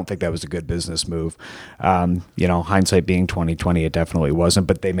time, I don't think that was a good business move. Hindsight being 2020, it definitely wasn't.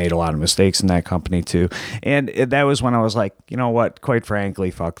 But they made a lot of mistakes in that company too, and that was when I was like, you know what? Quite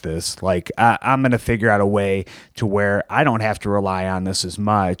frankly, fuck this. Like I'm gonna figure out a way to where I don't have to rely on this as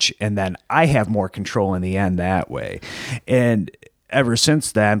much, and then I have more control in the end that way. And ever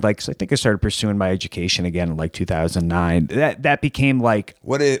since then, like, I think I started pursuing my education again in like 2009. That became like,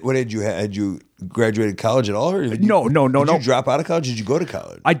 what did you had you graduated college at all? Or no. Did you drop out of college? Did you go to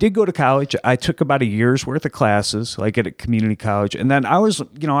college? I did go to college. I took about a year's worth of classes, like at a community college, and then I was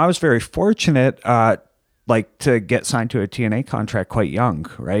very fortunate like to get signed to a TNA contract quite young,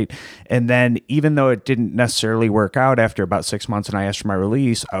 right? And then even though it didn't necessarily work out after about 6 months and I asked for my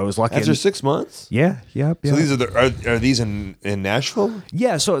release, I was lucky. After 6 months? Yeah. So these are these in Nashville?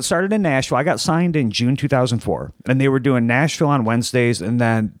 Yeah, so it started in Nashville. I got signed in June 2004, and they were doing Nashville on Wednesdays, and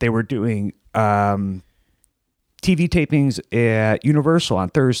then they were doing TV tapings at Universal on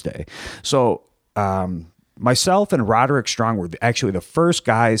Thursday. So myself and Roderick Strong were actually the first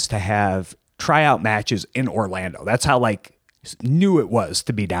guys to have tryout matches in Orlando. That's how like new it was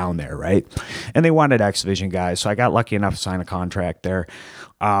to be down there, right? And they wanted X Division guys, so I got lucky enough to sign a contract there.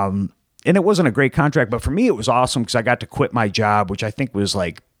 And it wasn't a great contract, but for me it was awesome because I got to quit my job, which I think was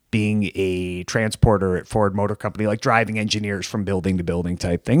like being a transporter at Ford Motor Company, like driving engineers from building to building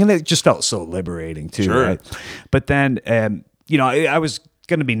type thing. And it just felt so liberating too, sure. Right? But then, I was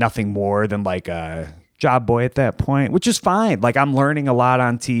going to be nothing more than like a job boy at that point, which is fine. Like I'm learning a lot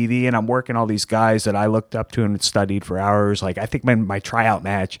on TV and I'm working all these guys that I looked up to and studied for hours. Like I think my tryout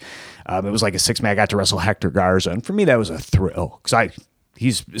match, it was like a 6-man. I got to wrestle Hector Garza. And for me, that was a thrill because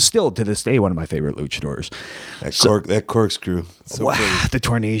he's still to this day one of my favorite luchadors. That corkscrew, so wow, pretty. The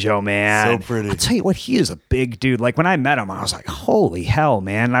Tornado, man, so pretty. I'll tell you what, he is a big dude. Like when I met him, I was like, holy hell,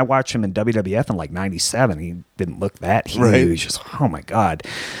 man. And I watched him in WWF in like '97. He didn't look that huge. Right. Just, oh my god.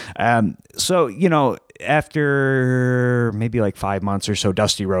 So after maybe like 5 months or so,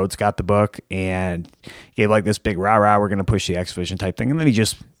 Dusty Rhodes got the book and gave like this big rah-rah, we're going to push the X Division type thing. And then he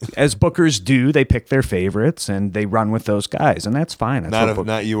just, as bookers do, they pick their favorites and they run with those guys. And that's fine. That's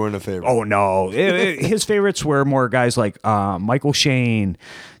not you weren't a favorite. Oh, no. His favorites were more guys like Michael Shane,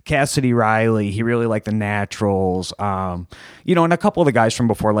 Cassidy Riley. He really liked the Naturals. And a couple of the guys from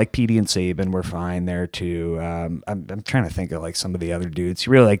before, like Petey and Saban, were fine there too. I'm trying to think of like some of the other dudes. He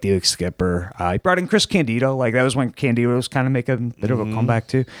really liked Felix Skipper. He brought in Chris Candido. Like that was when Candido was kind of making a bit of a comeback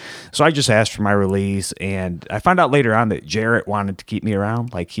too. So I just asked for my release, and I found out later on that Jarrett wanted to keep me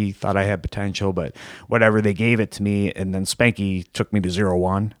around. Like he thought I had potential, but whatever, they gave it to me, and then Spanky took me to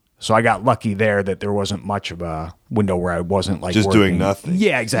 0-1. So I got lucky there that there wasn't much of a window where I wasn't like just working. doing nothing.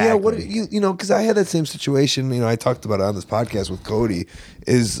 Yeah, exactly. Yeah, what because I had that same situation. I talked about it on this podcast with Cody.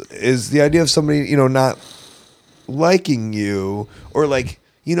 Is the idea of somebody not liking you or like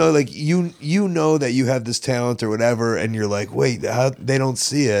you know that you have this talent or whatever, and you're like, wait, how they don't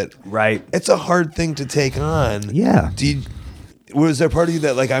see it? Right. It's a hard thing to take on. Yeah. Was there part of you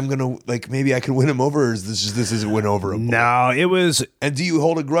that like I'm gonna like maybe I can win him over, or is this isn't win over him? No, it was. And do you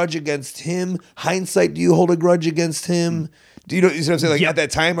hold a grudge against him? Hindsight, do you hold a grudge against him? Do you know what I'm saying? Like Yep. at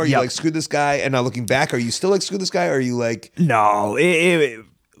that time, are you Yep. like screw this guy? And now looking back, are you still like screw this guy? Or are you like No,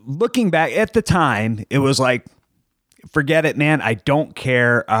 looking back at the time, it was like, forget it, man. I don't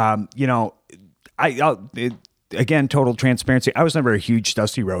care. Again, total transparency. I was never a huge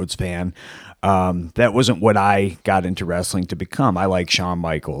Dusty Rhodes fan. That wasn't what I got into wrestling to become. I like Shawn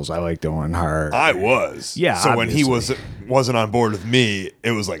Michaels. I like Owen Hart. I was? Yeah. So obviously. when he wasn't on board with me,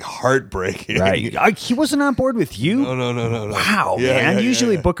 it was like heartbreaking. Right. He wasn't on board with you? No. Wow, Yeah, man. yeah,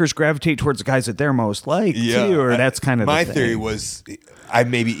 Usually yeah. bookers gravitate towards the guys that they're most like, too, or that's kind of my the theory thing. was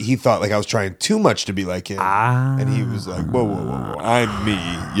he thought like I was trying too much to be like him. And he was like, whoa. I'm me.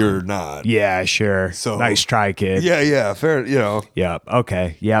 You're not. Yeah, sure. So nice try, kid. Yeah, fair, Yep.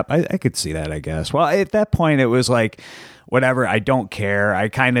 Okay. Yep. I could see that, I guess. Well, at that point, it was like, whatever. I don't care. I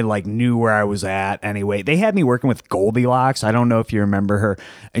kind of like knew where I was at anyway. They had me working with Goldilocks. I don't know if you remember her.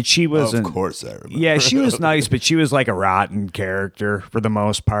 And she was, of course I remember. Yeah, she was nice, but she was like a rotten character for the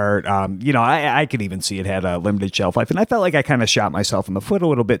most part. I could even see it had a limited shelf life. And I felt like I kind of shot myself in the foot a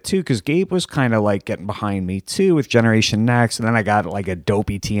little bit too, because Gabe was kind of like getting behind me too with Generation Next. And then I got like a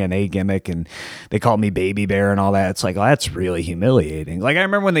dopey TNA gimmick and they called me Baby Bear and all that. It's like, oh, that's really humiliating. Like I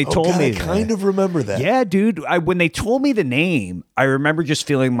remember when they told me I kind of remember that. Yeah, dude. When they told me the name, I remember just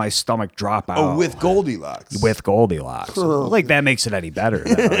feeling my stomach drop out. Oh, with Goldilocks. With Goldilocks. Like that makes it any better,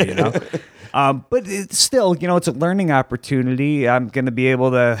 though, but it's still, it's a learning opportunity. I'm going to be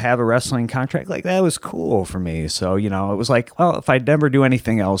able to have a wrestling contract. Like that was cool for me. So, it was like, well, if I'd never do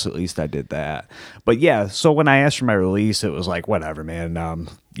anything else, at least I did that. But yeah, so when I asked for my release, it was like, whatever, man.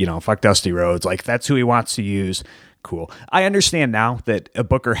 Fuck Dusty Rhodes. Like that's who he wants to use. Cool. I understand now that a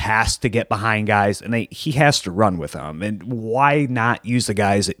booker has to get behind guys and he has to run with them. And why not use the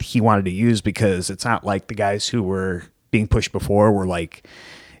guys that he wanted to use? Because it's not like the guys who were being pushed before were like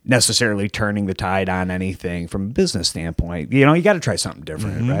necessarily turning the tide on anything from a business standpoint. You know, you got to try something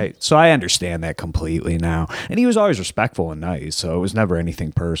different, right? So I understand that completely now. And he was always respectful and nice, so it was never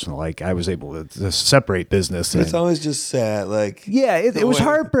anything personal. Like, I was able to separate business. But it's always just sad. Like, yeah, it was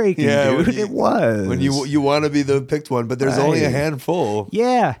heartbreaking, dude. It was. When you want to be the picked one, but there's only a handful.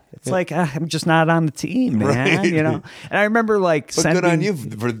 Yeah. It's like, I'm just not on the team, man, right. you know? And I remember, like, but good on you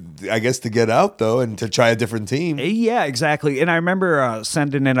for, I guess, to get out, though, and to try a different team. Yeah, exactly. And I remember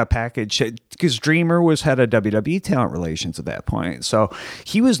sending in a package because Dreamer was head of WWE talent relations at that point. So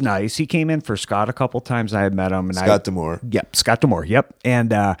he was nice. He came in for Scott a couple times. I had met him. And Scott D'Amore. Yep, Scott D'Amore. Yep.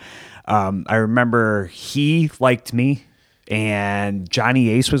 And I remember he liked me, and Johnny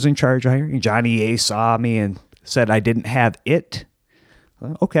Ace was in charge of hiring. Johnny Ace saw me and said I didn't have it.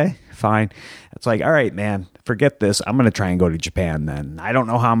 Okay, fine. It's like, all right, man, forget this. I'm going to try and go to Japan then. I don't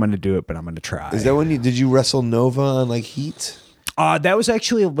know how I'm going to do it, but I'm going to try. Is that when did you wrestle Nova on like Heat? That was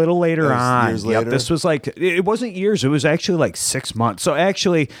actually a little later on. Years later? Yep, this was like, it wasn't years. It was actually like 6 months. So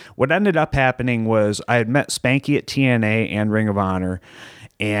actually what ended up happening was I had met Spanky at TNA and Ring of Honor.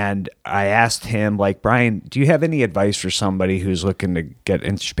 And I asked him, like, Brian, do you have any advice for somebody who's looking to get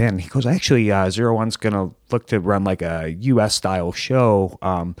into Japan? And he goes, actually, 01's going to look to run like a U.S. style show,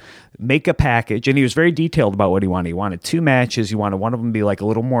 make a package. And he was very detailed about what he wanted. He wanted 2 matches. He wanted one of them to be like a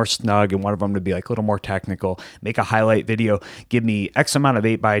little more snug and one of them to be like a little more technical. Make a highlight video. Give me X amount of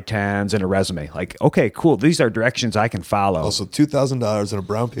 8x10s and a resume. Like, okay, cool. These are directions I can follow. Also, $2,000 in a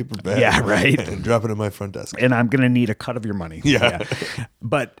brown paper bag. Yeah, right. And drop it in my front desk. And I'm going to need a cut of your money. Yeah.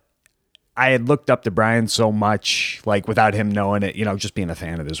 But I had looked up to Brian so much, like, without him knowing it, you know, just being a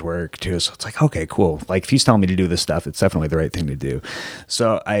fan of his work too. So it's like, okay, cool. Like, if he's telling me to do this stuff, it's definitely the right thing to do.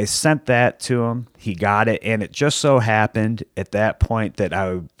 So I sent that to him. He got it. And it just so happened at that point that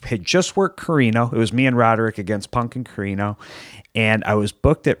I had just worked Carino. It was me and Roderick against Punk and Carino. And I was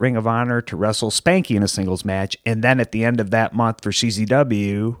booked at Ring of Honor to wrestle Spanky in a singles match. And then at the end of that month for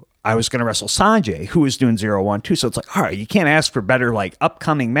CZW, I was going to wrestle Sanjay, who was doing 01 too. So it's like, all right, you can't ask for better like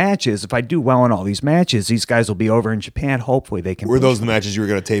upcoming matches. If I do well in all these matches, these guys will be over in Japan. Hopefully they can. Were those the matches you were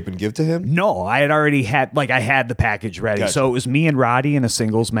going to tape and give to him? No, I had already had, like, I had the package ready. Gotcha. So it was me and Roddy in a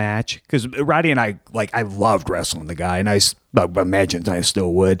singles match because Roddy and I, like, I loved wrestling the guy, and I imagine I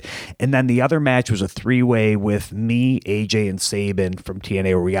still would. And then the other match was a 3-way with me, AJ, and Sabin from TNA,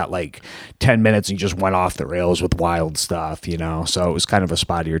 where we got like 10 minutes and just went off the rails with wild stuff, you know? So it was kind of a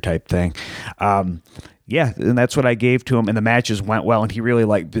spottier type thing. Yeah, and that's what I gave to him, and the matches went well,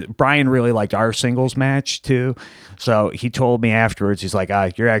 and Brian really liked our singles match too. So he told me afterwards, he's like,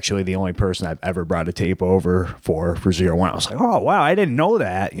 you're actually the only person I've ever brought a tape over for 01. I was like, oh wow, I didn't know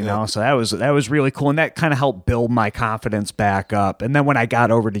that, you know. So that was really cool, and that kind of helped build my confidence back up. And then when I got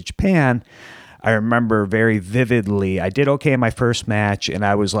over to Japan, I remember very vividly, I did okay in my first match, and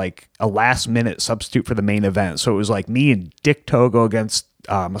I was like a last minute substitute for the main event. So it was like me and Dick Togo against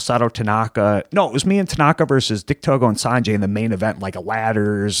Masato Tanaka. No, it was me and Tanaka versus Dick Togo and Sanjay in the main event, like a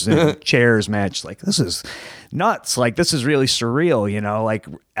ladders and chairs match. Like, this is nuts. Like, this is really surreal, you know? Like,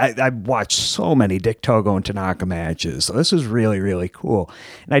 I watched so many Dick Togo and Tanaka matches. So this is really, really cool.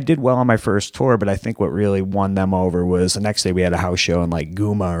 And I did well on my first tour, but I think what really won them over was the next day we had a house show in like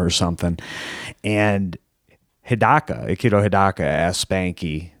Guma or something. And Aikido Hidaka asked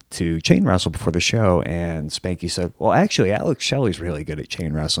Spanky to chain wrestle before the show, and Spanky said, well, actually, Alex Shelley's really good at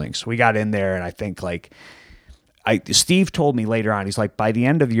chain wrestling. So we got in there, and I think like Steve told me later on, he's like, by the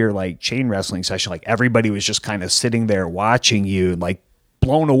end of your like chain wrestling session, like everybody was just kind of sitting there watching you and like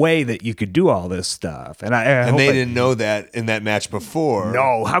blown away that you could do all this stuff. And they didn't know that in that match before.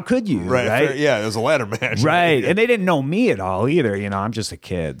 No, how could you? Right? Yeah, it was a ladder match. Right. And they didn't know me at all either. You know, I'm just a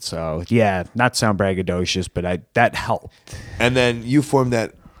kid. So yeah, not sound braggadocious, but that helped. And then you formed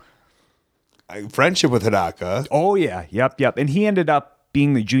that friendship with Hidaka. Oh yeah, yep. And he ended up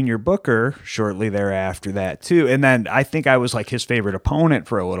being the junior booker shortly thereafter that too. And then I think I was like his favorite opponent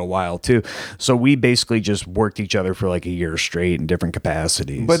for a little while too. So we basically just worked each other for like a year straight in different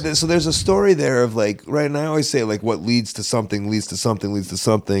capacities. But so there's a story there of like, right, and I always say like what leads to something leads to something leads to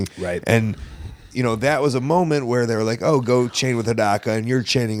something. Right. And you know, that was a moment where they were like, oh, go chain with Hidaka, and you're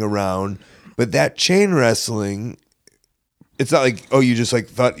chaining around. But that chain wrestling, it's not like, oh, you just like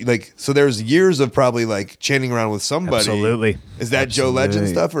thought like, so there's years of probably like chaining around with somebody. Absolutely. Is that Joe Legend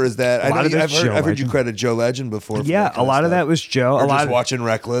stuff, or is that, I've heard you credit Joe Legend before. Yeah, a lot of that was Joe. Or just watching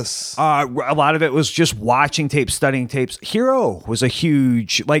Reckless. A lot of it was just watching tapes, studying tapes. Hero was a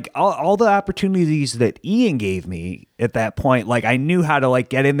huge, like all the opportunities that Ian gave me at that point. Like I knew how to like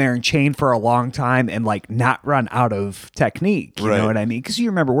get in there and chain for a long time and like not run out of technique. You know what I mean? Because you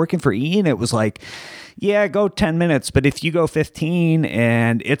remember working for Ian, it was like, yeah, go 10 minutes. But if you go 15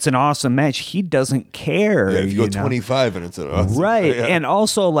 and it's an awesome match, he doesn't care. Yeah, if you go 25 and it's an awesome right. Yeah. And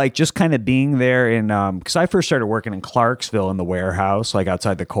also like just kind of being there in, because I first started working in Clarksville in the warehouse, like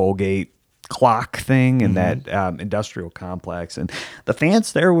outside the Colgate clock thing and that industrial complex. And the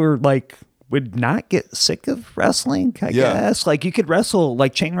fans there were like, would not get sick of wrestling, I guess. Like you could wrestle,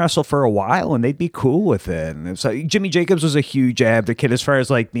 like chain wrestle for a while and they'd be cool with it. And so Jimmy Jacobs was a huge advocate as far as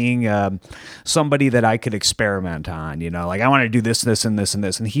like being somebody that I could experiment on, you know, like I want to do this, this, and this, and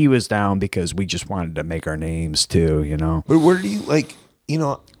this. And he was down because we just wanted to make our names too, you know. But where do you like, you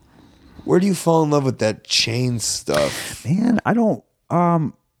know, where do you fall in love with that chain stuff? Man, I don't,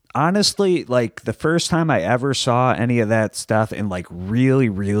 honestly, like the first time I ever saw any of that stuff and like really,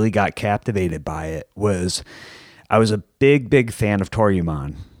 really got captivated by it was I was a big fan of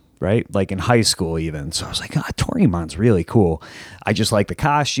Toryumon, right? Like in high school even. So I was like, Toryumon's really cool. I just like the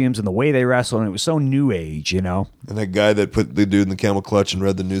costumes and the way they wrestle, and it was so new age, you know? And that guy that put the dude in the camel clutch and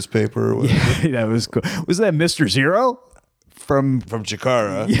read the newspaper or whatever. Yeah, that was cool. Was that Mr. Zero? From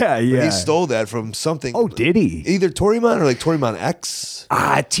Chikara. Yeah. But he stole that from something. Oh, did he? Either Toryumon or like Toryumon X?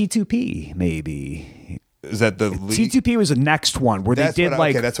 T2P, maybe. Is that the league? T2P was the next one where they did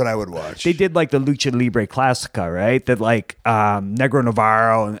like... Okay, that's what I would watch. They did like the Lucha Libre Classica, right? That like Negro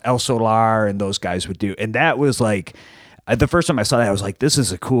Navarro and El Solar and those guys would do. And that was like... the first time I saw that, I was like, this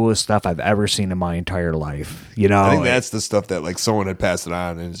is the coolest stuff I've ever seen in my entire life. You know? I think that's the stuff that like someone had passed it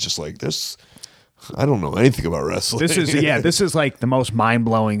on and it's just like this... I don't know anything about wrestling. This is like the most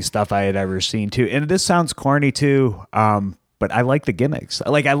mind-blowing stuff I had ever seen too. And this sounds corny too, but I like the gimmicks.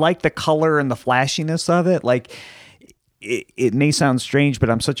 Like I like the color and the flashiness of it. Like it may sound strange, but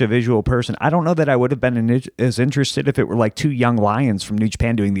I'm such a visual person. I don't know that I would have been as interested if it were like two young lions from New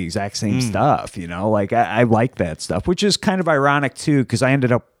Japan doing the exact same stuff, you know? Like I like that stuff, which is kind of ironic too, because I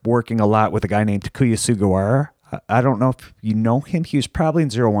ended up working a lot with a guy named Takuya Sugawara. I don't know if you know him. He was probably in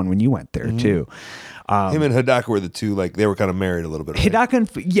 01 when you went there too. Him and Hidaka were the two, like they were kind of married a little bit. Right? Hidaka and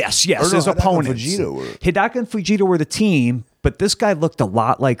his opponents. Hidaka and Fujita were the team, but this guy looked a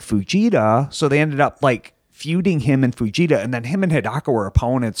lot like Fujita, so they ended up like feuding him and Fujita, and then him and Hidaka were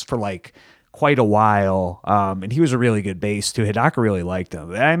opponents for like quite a while. And he was a really good base too. Hidaka really liked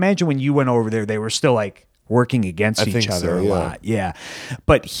him. I imagine when you went over there, they were still like working against each other a lot. Yeah.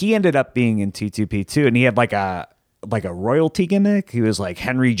 But he ended up being in T2P too, and he had like a royalty gimmick. He was like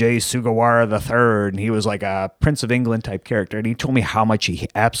Henry J. Sugawara III, and he was like a Prince of England type character. And he told me how much he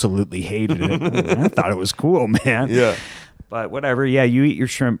absolutely hated it. I thought it was cool, man. Yeah. But whatever. Yeah, you eat your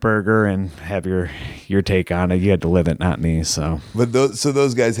shrimp burger and have your take on it. You had to live it, not me. So. But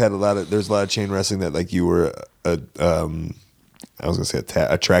those guys had there's a lot of chain wrestling that like you were I was going to say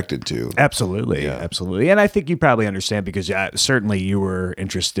attracted to. Absolutely. Absolutely. And I think you probably understand because certainly you were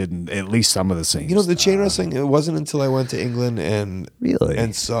interested in at least some of the same. You know, the chain wrestling, it wasn't until I went to England and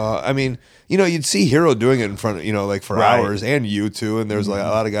saw, I mean, you know, you'd see Hero doing it in front of, you know, like for hours, and you too. And there's like a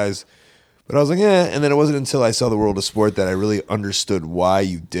lot of guys, but I was like, and then it wasn't until I saw the World of Sport that I really understood why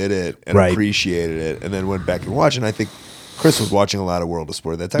you did it and appreciated it. And then went back and watched. And I think Chris was watching a lot of World of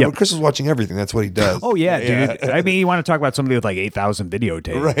Sport at that time. But Chris was watching everything. That's what he does. Oh, yeah, dude. I mean, you want to talk about somebody with like 8,000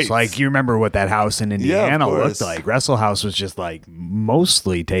 videotapes. Right. Like, you remember what that house in Indiana looked like. Wrestle House was just like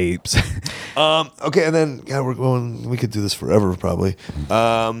mostly tapes. Okay, and then, God, we could do this forever probably.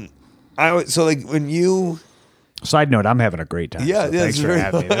 So like when you... Side note, I'm having a great time. Yeah, so thanks for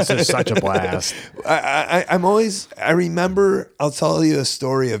having me. This is such a blast. I remember, I'll tell you a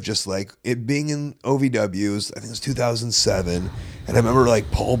story of just like it being in OVWs, I think it was 2007, and I remember like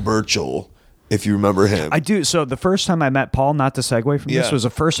Paul Burchill, if you remember him. I do. So the first time I met Paul, not to segue from this, was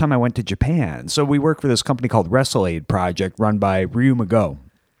the first time I went to Japan. So we work for this company called WrestleAid Project run by Ryu Mago.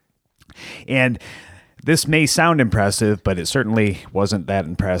 And this may sound impressive, but it certainly wasn't that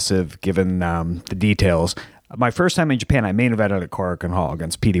impressive given the details. My first time in Japan, I main evented at Korakuen Hall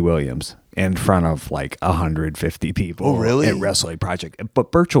against Petey Williams in front of like 150 people. Oh, really? At WrestleAid Project. But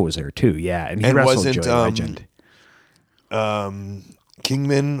Burchill was there too, yeah. And he wrestled Joey Legend.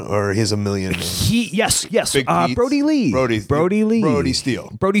 Kingman, or he's a million. Yes. Brody Lee. Brody Lee. Brody Steele.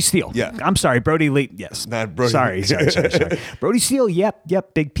 Brody Steele. Yeah. I'm sorry, Brody Lee. Yes. Not Brody. Sorry. Brody Steele.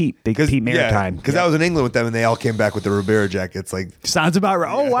 Yep. Big Pete Maritime. Because I was in England with them, and they all came back with the Ribera jackets. Like sounds about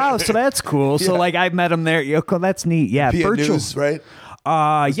right. Oh wow, so that's cool. So like I met him there. Yoko, that's neat. Yeah. Burchill, right?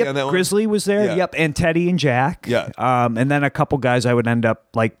 Yep. Grizzly was there. Yeah. Yep. And Teddy and Jack. Yeah. And then a couple guys I would end up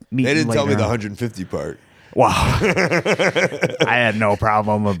like meeting. They didn't tell me the on. 150 part. Wow. I had no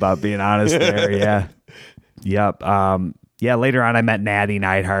problem about being honest there, yeah. Yep. Yeah, later on I met Natty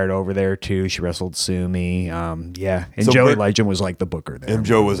Neidhart over there too. She wrestled Sumi. Yeah. And so Joey Legend was like the booker there. And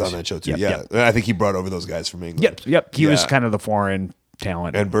Joe was on that show too. Yep. I think he brought over those guys from England. Yep. He was kind of the foreign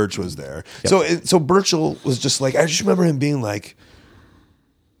talent. And Birch was there. Yep. So Burchell was just like, I just remember him being like,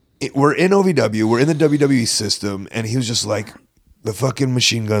 we're in OVW, we're in the WWE system, and he was just like, the fucking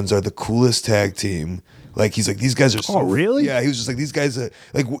Machine Guns are the coolest tag team. Like, he's like, these guys are so... Oh, really? Yeah, he was just like, these guys are...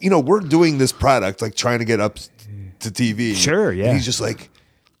 Like, we're doing this product, like, trying to get up to TV. Sure, yeah. And he's just like,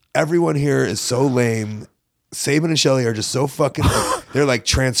 everyone here is so lame. Saban and Shelley are just so fucking... they're, like,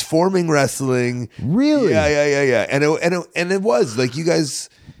 transforming wrestling. Really? Yeah. And it was, like, you guys...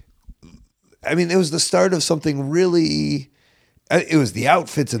 I mean, it was the start of something really... It was the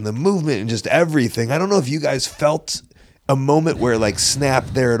outfits and the movement and just everything. I don't know if you guys felt... a moment where like snap,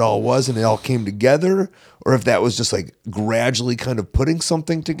 there it all was and it all came together, or if that was just like gradually kind of putting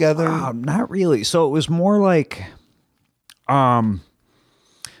something together. Not really. So it was more like,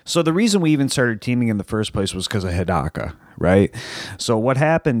 so the reason we even started teaming in the first place was because of Hidaka, right? So what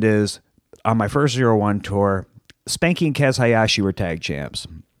happened is on my first 01 tour, Spanky and Kaz Hayashi were tag champs.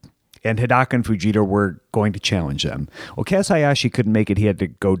 And Hidaka and Fujita were going to challenge them. Well, Kaz Hayashi couldn't make it. He had to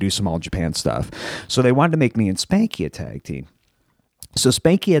go do some All Japan stuff. So they wanted to make me and Spanky a tag team. So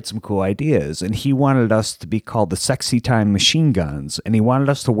Spanky had some cool ideas, and he wanted us to be called the Sexy Time Machine Guns. And he wanted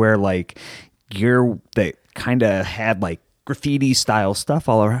us to wear like gear that kind of had like graffiti style stuff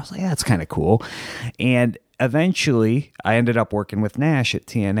all over. I was like, yeah, that's kind of cool. And eventually, I ended up working with Nash at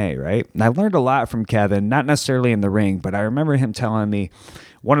TNA, right? And I learned a lot from Kevin, not necessarily in the ring, but I remember him telling me,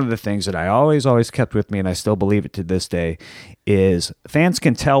 one of the things that I always kept with me, and I still believe it to this day, is fans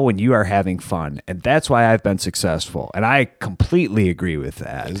can tell when you are having fun. And that's why I've been successful. And I completely agree with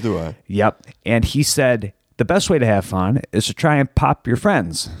that. As do I. Yep. And he said, the best way to have fun is to try and pop your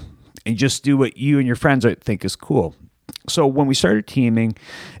friends and just do what you and your friends think is cool. So when we started teaming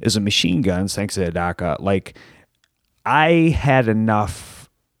as a Machine Guns, thanks to Hidaka, like I had enough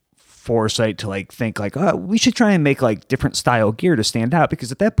foresight to like think like, oh, we should try and make like different style gear to stand out,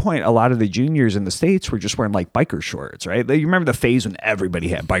 because at that point a lot of the juniors in the States were just wearing like biker shorts, right? You remember the phase when everybody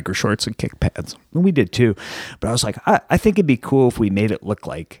had biker shorts and kick pads, and we did too. But I was like, I think it'd be cool if we made it look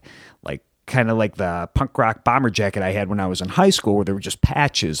like kind of like the punk rock bomber jacket I had when I was in high school, where there were just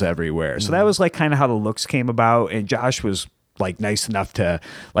patches everywhere. So that was like kind of how the looks came about. And Josh was like nice enough to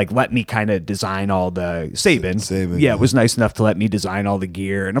like let me kind of design all the Saban. Yeah, it was nice enough to let me design all the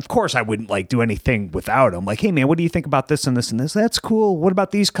gear. And of course I wouldn't like do anything without him. Like, hey man, what do you think about this and this and this? That's cool. What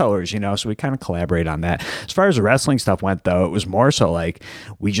about these colors? You know, so we kind of collaborate on that. As far as the wrestling stuff went though, it was more so like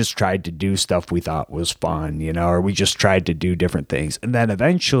we just tried to do stuff we thought was fun, you know, or we just tried to do different things. And then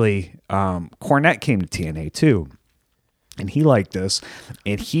eventually Cornette came to TNA too. And he liked us.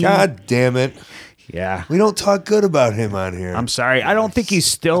 And he, God damn it. Yeah. We don't talk good about him on here. I'm sorry. I don't think he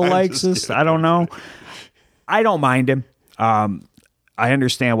still likes us. I don't know. I don't mind him. I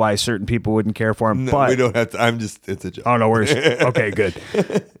understand why certain people wouldn't care for him, but we don't have to. It's a joke. Oh, no worries. Okay, good.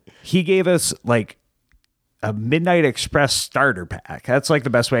 He gave us like a Midnight Express starter pack. That's like the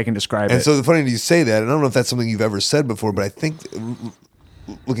best way I can describe it. And so the funny you say that, and I don't know if that's something you've ever said before, but I think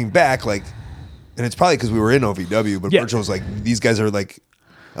looking back, like, and it's probably because we were in OVW, but Virgil was like, these guys are like,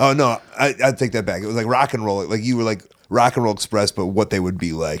 oh no, I take that back. It was like Rock and Roll. Like you were like Rock and Roll Express, but what they would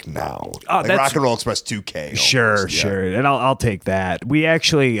be like now. Like Rock and Roll Express 2K. Almost. Sure. And I'll take that. We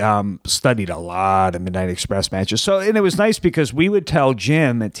actually studied a lot of Midnight Express matches. So, and it was nice because we would tell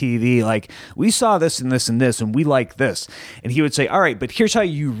Jim at TV, like, we saw this and this and this, and we like this. And he would say, all right, but here's how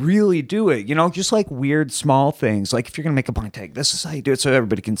you really do it. You know, just like weird small things. Like if you're going to make a blind tag, this is how you do it so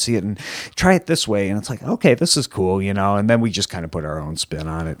everybody can see it, and try it this way. And it's like, okay, this is cool, you know. And then we just kind of put our own spin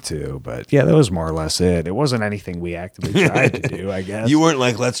on it too. But yeah, that was more or less it. It wasn't anything we actively tried to do, I guess. You weren't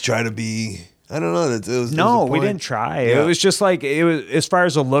like, let's try to be, I don't know. No, we didn't try. Yeah. It was just like, it was, as far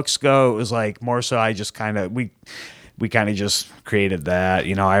as the looks go, it was like more so I just kind of, we kind of just created that.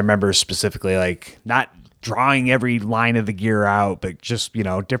 You know, I remember specifically like not drawing every line of the gear out, but just, you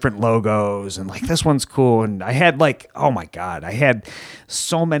know, different logos and like, this one's cool. And I had like, oh my God, I had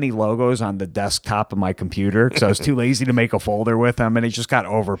so many logos on the desktop of my computer because I was too lazy to make a folder with them. And it just got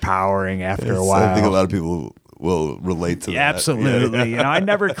overpowering after a while. I think a lot of people will relate to that. Absolutely. Yeah. You know, I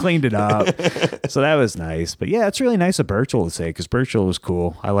never cleaned it up. So that was nice. But yeah, it's really nice of Birchall to say, because Birchall was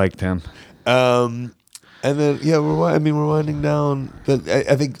cool. I liked him. And then, yeah, we're winding down. But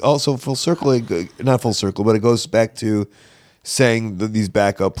I think also full circle, not full circle, but it goes back to saying these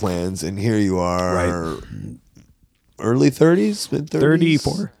backup plans. And here you are, right. Early 30s, mid 30s?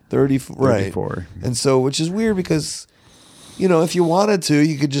 34. 34, right. 34. And so, which is weird because if you wanted to,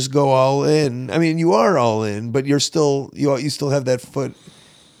 you could just go all in. I mean, you are all in, but you're still you still have that foot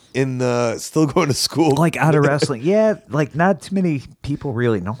in the still going to school, like out of wrestling. Yeah, like not too many people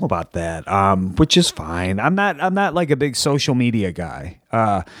really know about that, which is fine. I'm not like a big social media guy.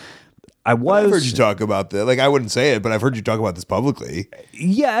 I've heard you talk about that. Like, I wouldn't say it, but I've heard you talk about this publicly.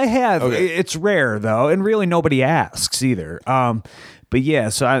 Yeah, I have. Okay. It's rare though, and really nobody asks either. But yeah,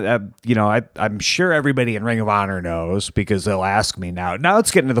 so I'm sure everybody in Ring of Honor knows because they'll ask me now. Now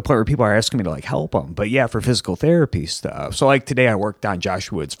it's getting to the point where people are asking me to like help them. But yeah, for physical therapy stuff. So like today, I worked on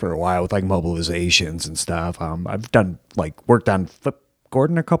Josh Woods for a while with like mobilizations and stuff. I've done worked on Flip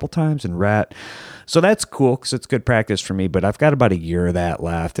Gordon a couple times and Rhett. So that's cool because it's good practice for me. But I've got about a year of that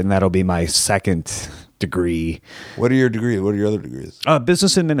left, and that'll be my second degree. What are your degrees? What are your other degrees?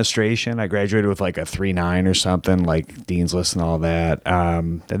 Business administration. I graduated with like a 3.9 or something, like Dean's List and all that.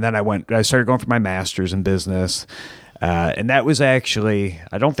 And then I started going for my master's in business. And that was actually,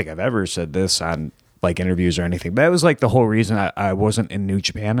 I don't think I've ever said this on like interviews or anything, but that was like the whole reason I wasn't in New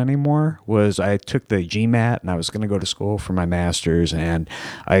Japan anymore was I took the GMAT and I was going to go to school for my master's, and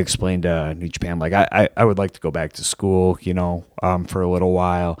I explained to New Japan, like, I would like to go back to school, for a little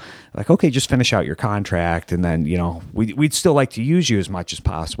while. Like, okay, just finish out your contract, and then, we'd still like to use you as much as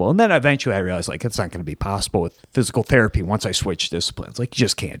possible. And then eventually I realized, like, it's not going to be possible with physical therapy once I switch disciplines. Like, you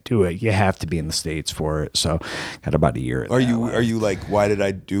just can't do it. You have to be in the States for it. So got about a year. Are you like, why did I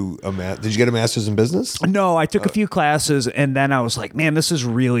do did you get a master's in business? No, I took a few classes, and then I was like, man, this is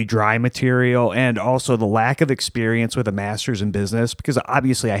really dry material. And also the lack of experience with a master's in business, because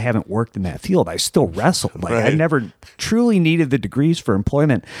obviously I haven't worked in that field. I still wrestled. Like, I never truly needed the degrees for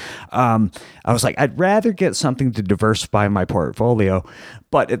employment. I was like, I'd rather get something to diversify my portfolio.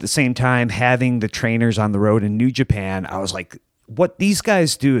 But at the same time, having the trainers on the road in New Japan, I was like, what these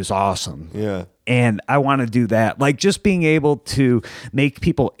guys do is awesome. Yeah. And I want to do that. Like, just being able to make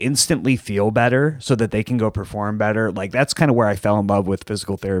people instantly feel better so that they can go perform better. Like, that's kind of where I fell in love with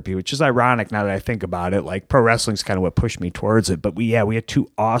physical therapy, which is ironic now that I think about it. Like, pro wrestling's kind of what pushed me towards it. But we had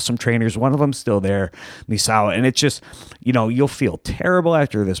two awesome trainers. One of them's still there, Misawa. And it's just, you'll feel terrible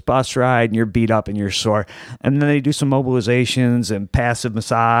after this bus ride and you're beat up and you're sore. And then they do some mobilizations and passive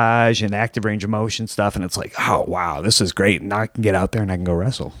massage and active range of motion stuff. And it's like, oh, wow, this is great. Now I can get out there and I can go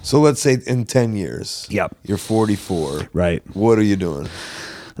wrestle. So let's say in 10 years. Yep. You're 44. Right. What are you doing?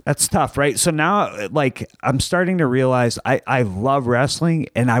 That's tough, right? So now, like, I'm starting to realize I love wrestling,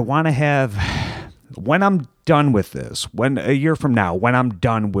 and I want to have, when I'm done with this, a year from now, when I'm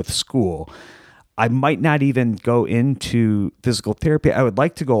done with school, I might not even go into physical therapy. I would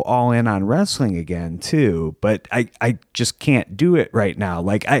like to go all in on wrestling again too, but I just can't do it right now.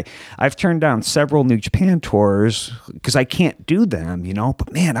 Like, I've turned down several New Japan tours because I can't do them,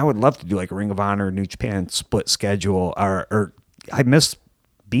 but man, I would love to do like a Ring of Honor, New Japan split schedule, or I miss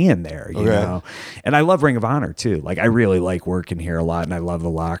being there, you know. And I love Ring of Honor too. Like, I really like working here a lot, and I love the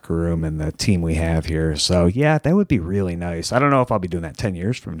locker room and the team we have here. So yeah, that would be really nice. I don't know if I'll be doing that 10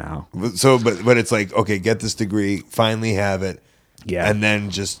 years from now. So, but it's like, okay, get this degree, finally have it, and then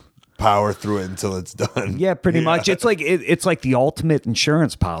just power through it until it's done. Yeah, pretty much. It's like it's like the ultimate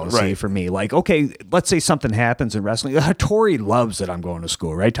insurance policy for me. Like, okay, let's say something happens in wrestling. Hattori loves that I'm going to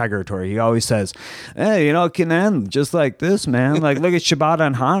school, right? Tiger Hattori. He always says, hey, it can end just like this, man. Like, look at Shibata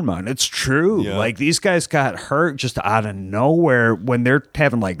and Hanma. And it's true. Yeah. Like, these guys got hurt just out of nowhere when they're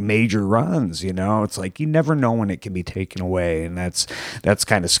having like major runs, It's like, you never know when it can be taken away. And that's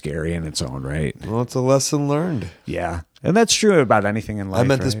kind of scary in its own right. Well, it's a lesson learned. Yeah. And that's true about anything in life. I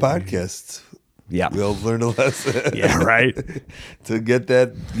meant this podcast. Yeah. We'll learn a lesson. Yeah, right. To get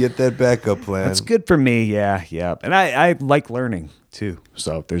that backup plan. That's good for me, yeah. And I like learning too.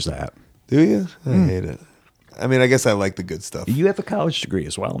 So there's that. Do you? I hate it. I mean, I guess I like the good stuff. You have a college degree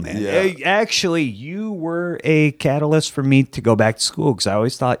as well, man. Yeah. Actually, you were a catalyst for me to go back to school because I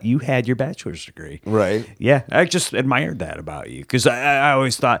always thought you had your bachelor's degree. Right. Yeah, I just admired that about you because I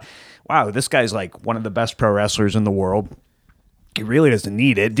always thought, wow, this guy's like one of the best pro wrestlers in the world. He really doesn't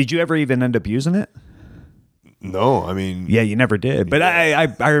need it. Did you ever even end up using it? No, I mean... Yeah, you never did. But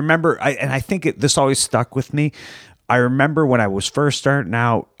yeah. I remember, and I think this always stuck with me. I remember when I was first starting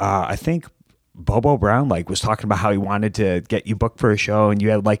out, I think Bobo Brown was talking about how he wanted to get you booked for a show, and you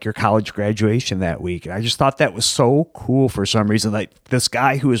had like your college graduation that week. And I just thought that was so cool for some reason. Like, this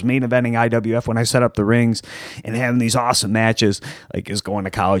guy who was main eventing IWF when I set up the rings and having these awesome matches, like, is going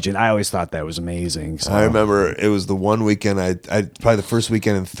to college. And I always thought that was amazing. So. I remember it was the one weekend I probably the first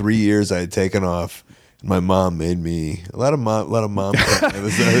weekend in 3 years I had taken off. My mom made me a lot of mom.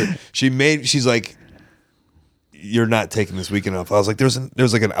 She's like, you're not taking this weekend off. I was like, there's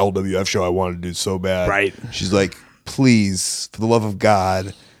like an LWF show I wanted to do so bad. Right. She's like, please, for the love of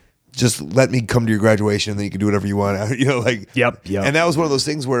God, just let me come to your graduation and then you can do whatever you want. Yep. And that was one of those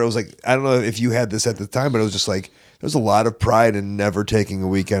things where it was like, I don't know if you had this at the time, but it was just like, there's a lot of pride in never taking a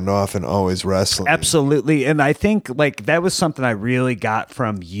weekend off and always wrestling. Absolutely. And I think like that was something I really got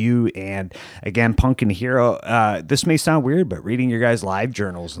from you and again, Punk and Hero. This may sound weird, but reading your guys' live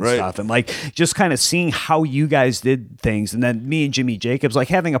journals and stuff and like just kind of seeing how you guys did things. And then me and Jimmy Jacobs, like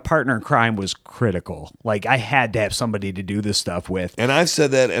having a partner in crime was critical. Like I had to have somebody to do this stuff with. And I've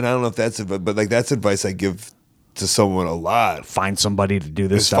said that, and I don't know if that's, but like that's advice I give to someone a lot. Find somebody to do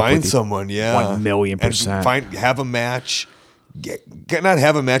this Just stuff. Find someone, 1,000,000%. And have a match. Not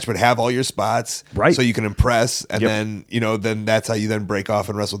have a match, but have all your spots, right? So you can impress, and then then that's how you then break off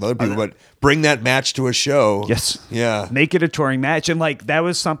and wrestle with other people. But bring that match to a show, make it a touring match, and like that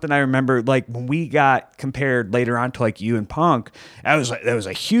was something I remember. Like when we got compared later on to like you and Punk, that was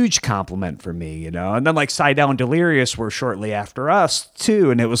a huge compliment for me, And then like Seidel and Delirious were shortly after us too,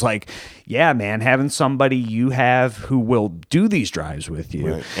 and it was like, yeah, man, having somebody you have who will do these drives with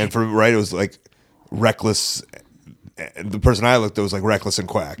you, and it was like Reckless. The person I looked at was like Reckless and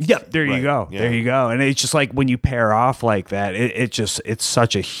Quack. Yep, there you go. Yeah. There you go. And it's just like when you pair off like that, it's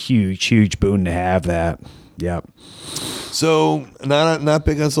such a huge boon to have that. Yep. So not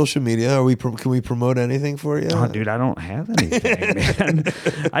big on social media. Can we promote anything for you? Oh, dude, I don't have anything, man.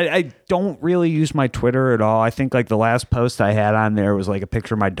 I don't really use my Twitter at all. I think like the last post I had on there was like a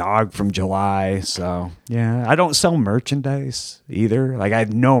picture of my dog from July. So yeah, I don't sell merchandise either. Like I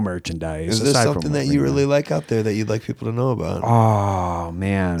have no merchandise. Is there something that you really like out there that you'd like people to know about? Oh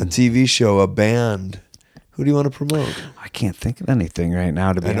man, a TV show, a band. Who do you want to promote? I can't think of anything right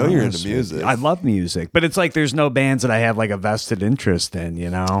now, to be honest. I know you're into music. I love music, but it's like there's no bands that I have like a vested interest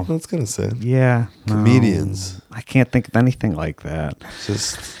in, I was going to say. Yeah. Comedians. I can't think of anything like that.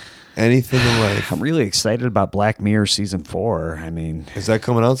 Just anything in life. I'm really excited about Black Mirror Season 4. I mean... Is that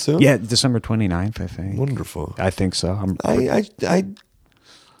coming out soon? Yeah, December 29th, I think. Wonderful. I think so. I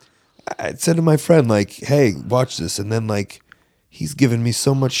said to my friend, like, hey, watch this. And then, like... He's given me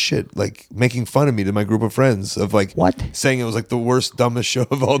so much shit, like making fun of me to my group of friends of like saying it was like the worst, dumbest show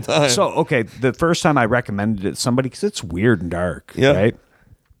of all time. So, okay, the first time I recommended it to somebody, because it's weird and dark, right?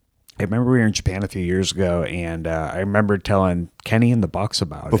 I remember we were in Japan a few years ago, and I remember telling Kenny and the Bucks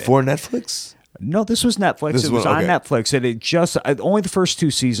about it. Before Netflix? No, this was Netflix. It was on Netflix. And it just only the first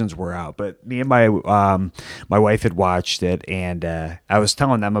 2 seasons were out. But me and my wife had watched it, and I was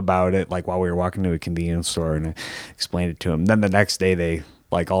telling them about it like while we were walking to a convenience store, and I explained it to them. Then the next day, they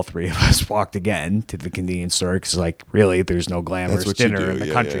like all three of us walked again to the convenience store because like really there's no glamorous dinner in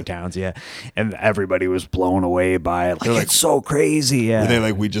the country towns, and everybody was blown away by it. Like it's so crazy. And they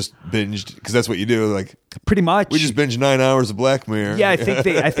like we just binged because that's what you do. Like pretty much we just binged 9 hours of Black Mirror. Yeah, I think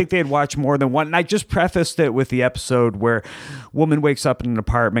they had watched more than one. And I just prefaced it with the episode where woman wakes up in an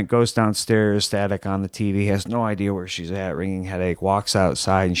apartment, goes downstairs, static on the TV, has no idea where she's at, ringing headache, walks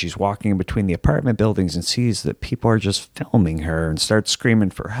outside, and she's walking in between the apartment buildings and sees that people are just filming her and starts screaming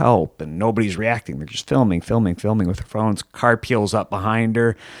for help, and nobody's reacting. They're just filming with their phones. Car peels up behind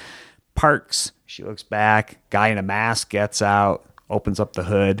her, parks. She looks back. Guy in a mask gets out, opens up the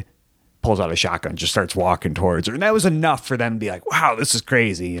hood, pulls out a shotgun, just starts walking towards her. And that was enough for them to be like, wow, this is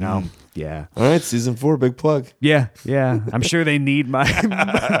crazy, Yeah. All right, season 4, big plug. Yeah. I'm sure they need my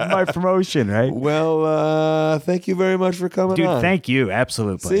my promotion, right? Well, thank you very much for coming on. Dude, thank you.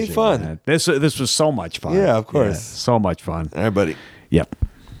 Absolute pleasure. See, fun. Man. This was so much fun. Yeah, of course. Yeah, so much fun. All right, buddy. Yep.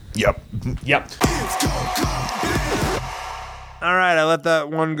 All right, I let that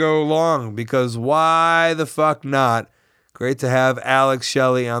one go long because why the fuck not? Great to have Alex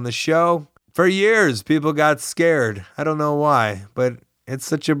Shelley on the show. For years, people got scared. I don't know why, but it's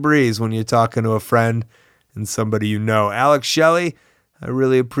such a breeze when you're talking to a friend and somebody you know. Alex Shelley, I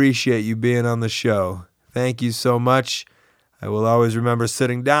really appreciate you being on the show. Thank you so much. I will always remember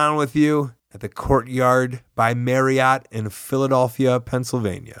sitting down with you at the Courtyard by Marriott in Philadelphia,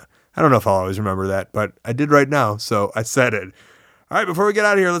 Pennsylvania. I don't know if I'll always remember that, but I did right now, so I said it. All right, before we get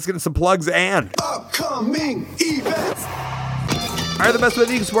out of here, let's get into some plugs and upcoming events. All right, the best way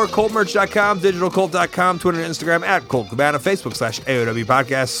that you can support ColtMerch.com, DigitalColt.com, Twitter and Instagram at Colt Cabana, Facebook /AOW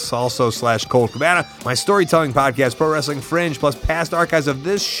Podcasts, also /Colt Cabana. My storytelling podcast, Pro Wrestling Fringe, plus past archives of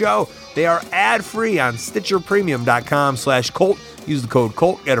this show. They are ad-free on StitcherPremium.com /Colt. Use the code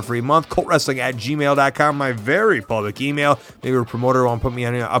COLT, get a free month. ColtWrestling@gmail.com, my very public email. Maybe a promoter won't put me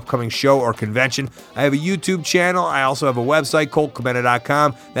on an upcoming show or convention. I have a YouTube channel. I also have a website,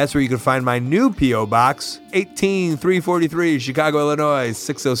 ColtCabana.com. That's where you can find my new P.O. Box, 18343, Chicago, Illinois,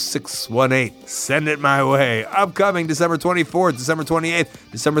 60618. Send it my way. Upcoming December 24th, December 28th,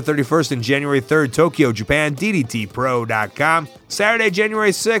 December 31st, and January 3rd, Tokyo, Japan, DDTPro.com. Saturday,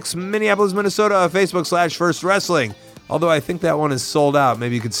 January 6th, Minneapolis, Minnesota, Facebook/First Wrestling. Although I think that one is sold out.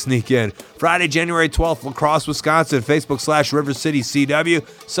 Maybe you could sneak in. Friday, January 12th, La Crosse, Wisconsin, Facebook/River City CW.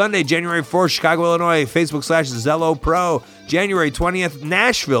 Sunday, January 4th, Chicago, Illinois, Facebook/Zello Pro. January 20th,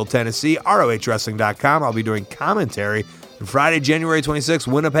 Nashville, Tennessee, ROHWrestling.com. I'll be doing commentary. And Friday, January 26th,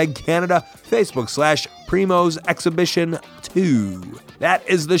 Winnipeg, Canada, Facebook/Primo's Exhibition 2. That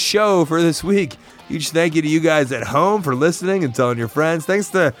is the show for this week. Huge thank you to you guys at home for listening and telling your friends. Thanks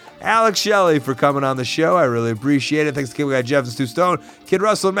to Alex Shelley for coming on the show. I really appreciate it. Thanks to Kid We Got Jeff and Stu Stone, Kid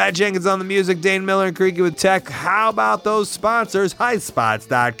Russell, Matt Jenkins on the music, Dane Miller and Creaky with tech. How about those sponsors?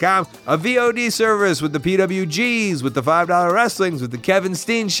 HighSpots.com, a VOD service with the PWGs, with the $5 wrestlings, with the Kevin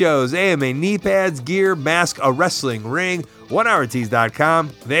Steen shows, AMA knee pads, gear, mask, a wrestling ring. OneHourTees.com.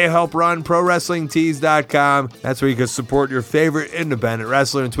 They help run ProWrestlingTees.com. That's where you can support your favorite independent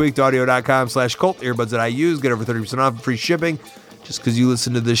wrestler. And TweakedAudio.com/Colt. Earbuds that I use. Get over 30% off and free shipping. Just because you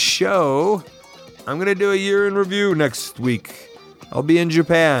listen to this show, I'm going to do a year in review next week. I'll be in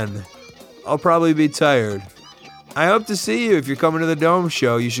Japan. I'll probably be tired. I hope to see you. If you're coming to the Dome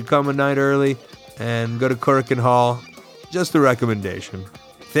show, you should come a night early and go to Kurikan Hall. Just a recommendation.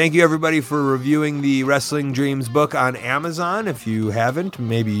 Thank you, everybody, for reviewing the Wrestling Dreams book on Amazon. If you haven't,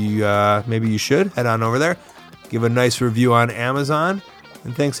 maybe you should. Head on over there. Give a nice review on Amazon.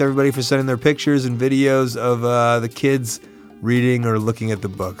 And thanks, everybody, for sending their pictures and videos of the kids reading or looking at the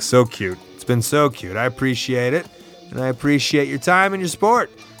book. So cute. It's been so cute. I appreciate it. And I appreciate your time and your support.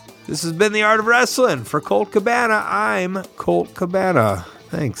 This has been The Art of Wrestling. For Colt Cabana, I'm Colt Cabana.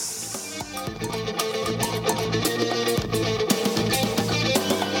 Thanks.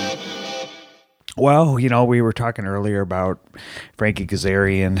 Well, we were talking earlier about Frankie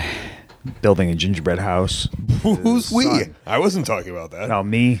Kazarian building a gingerbread house. Who's we? I wasn't talking about that. No,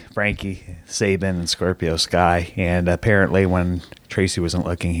 me, Frankie, Saban, and Scorpio Sky. And apparently when Tracy wasn't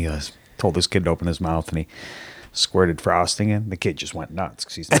looking, he told this kid to open his mouth, and he squirted frosting in. The kid just went nuts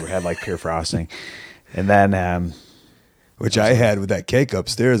because he's never had pure frosting. And then... which I had with that cake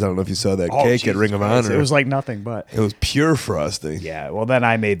upstairs. I don't know if you saw that cake at Ring of Honor. It was like nothing but. It was pure frosting. Yeah, well, then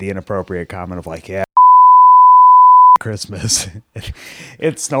I made the inappropriate comment of Christmas.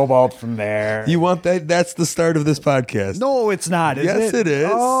 It snowballed from there. You want that? That's the start of this podcast. No, it's not, is it? Yes, it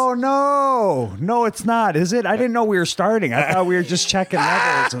is. Oh, no. No, it's not, is it? I didn't know we were starting. I thought we were just checking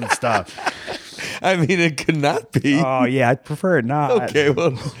levels and stuff. I mean, it could not be. Oh, yeah, I'd prefer it not. Okay,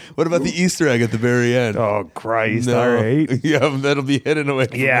 well, what about the Easter egg at the very end? Oh, Christ, no. All right. Yeah, that'll be hidden away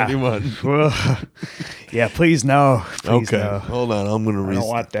from anyone. Well, yeah, please no. Please okay, no. hold on, I'm going to read. I don't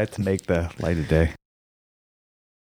want that to make the light of day.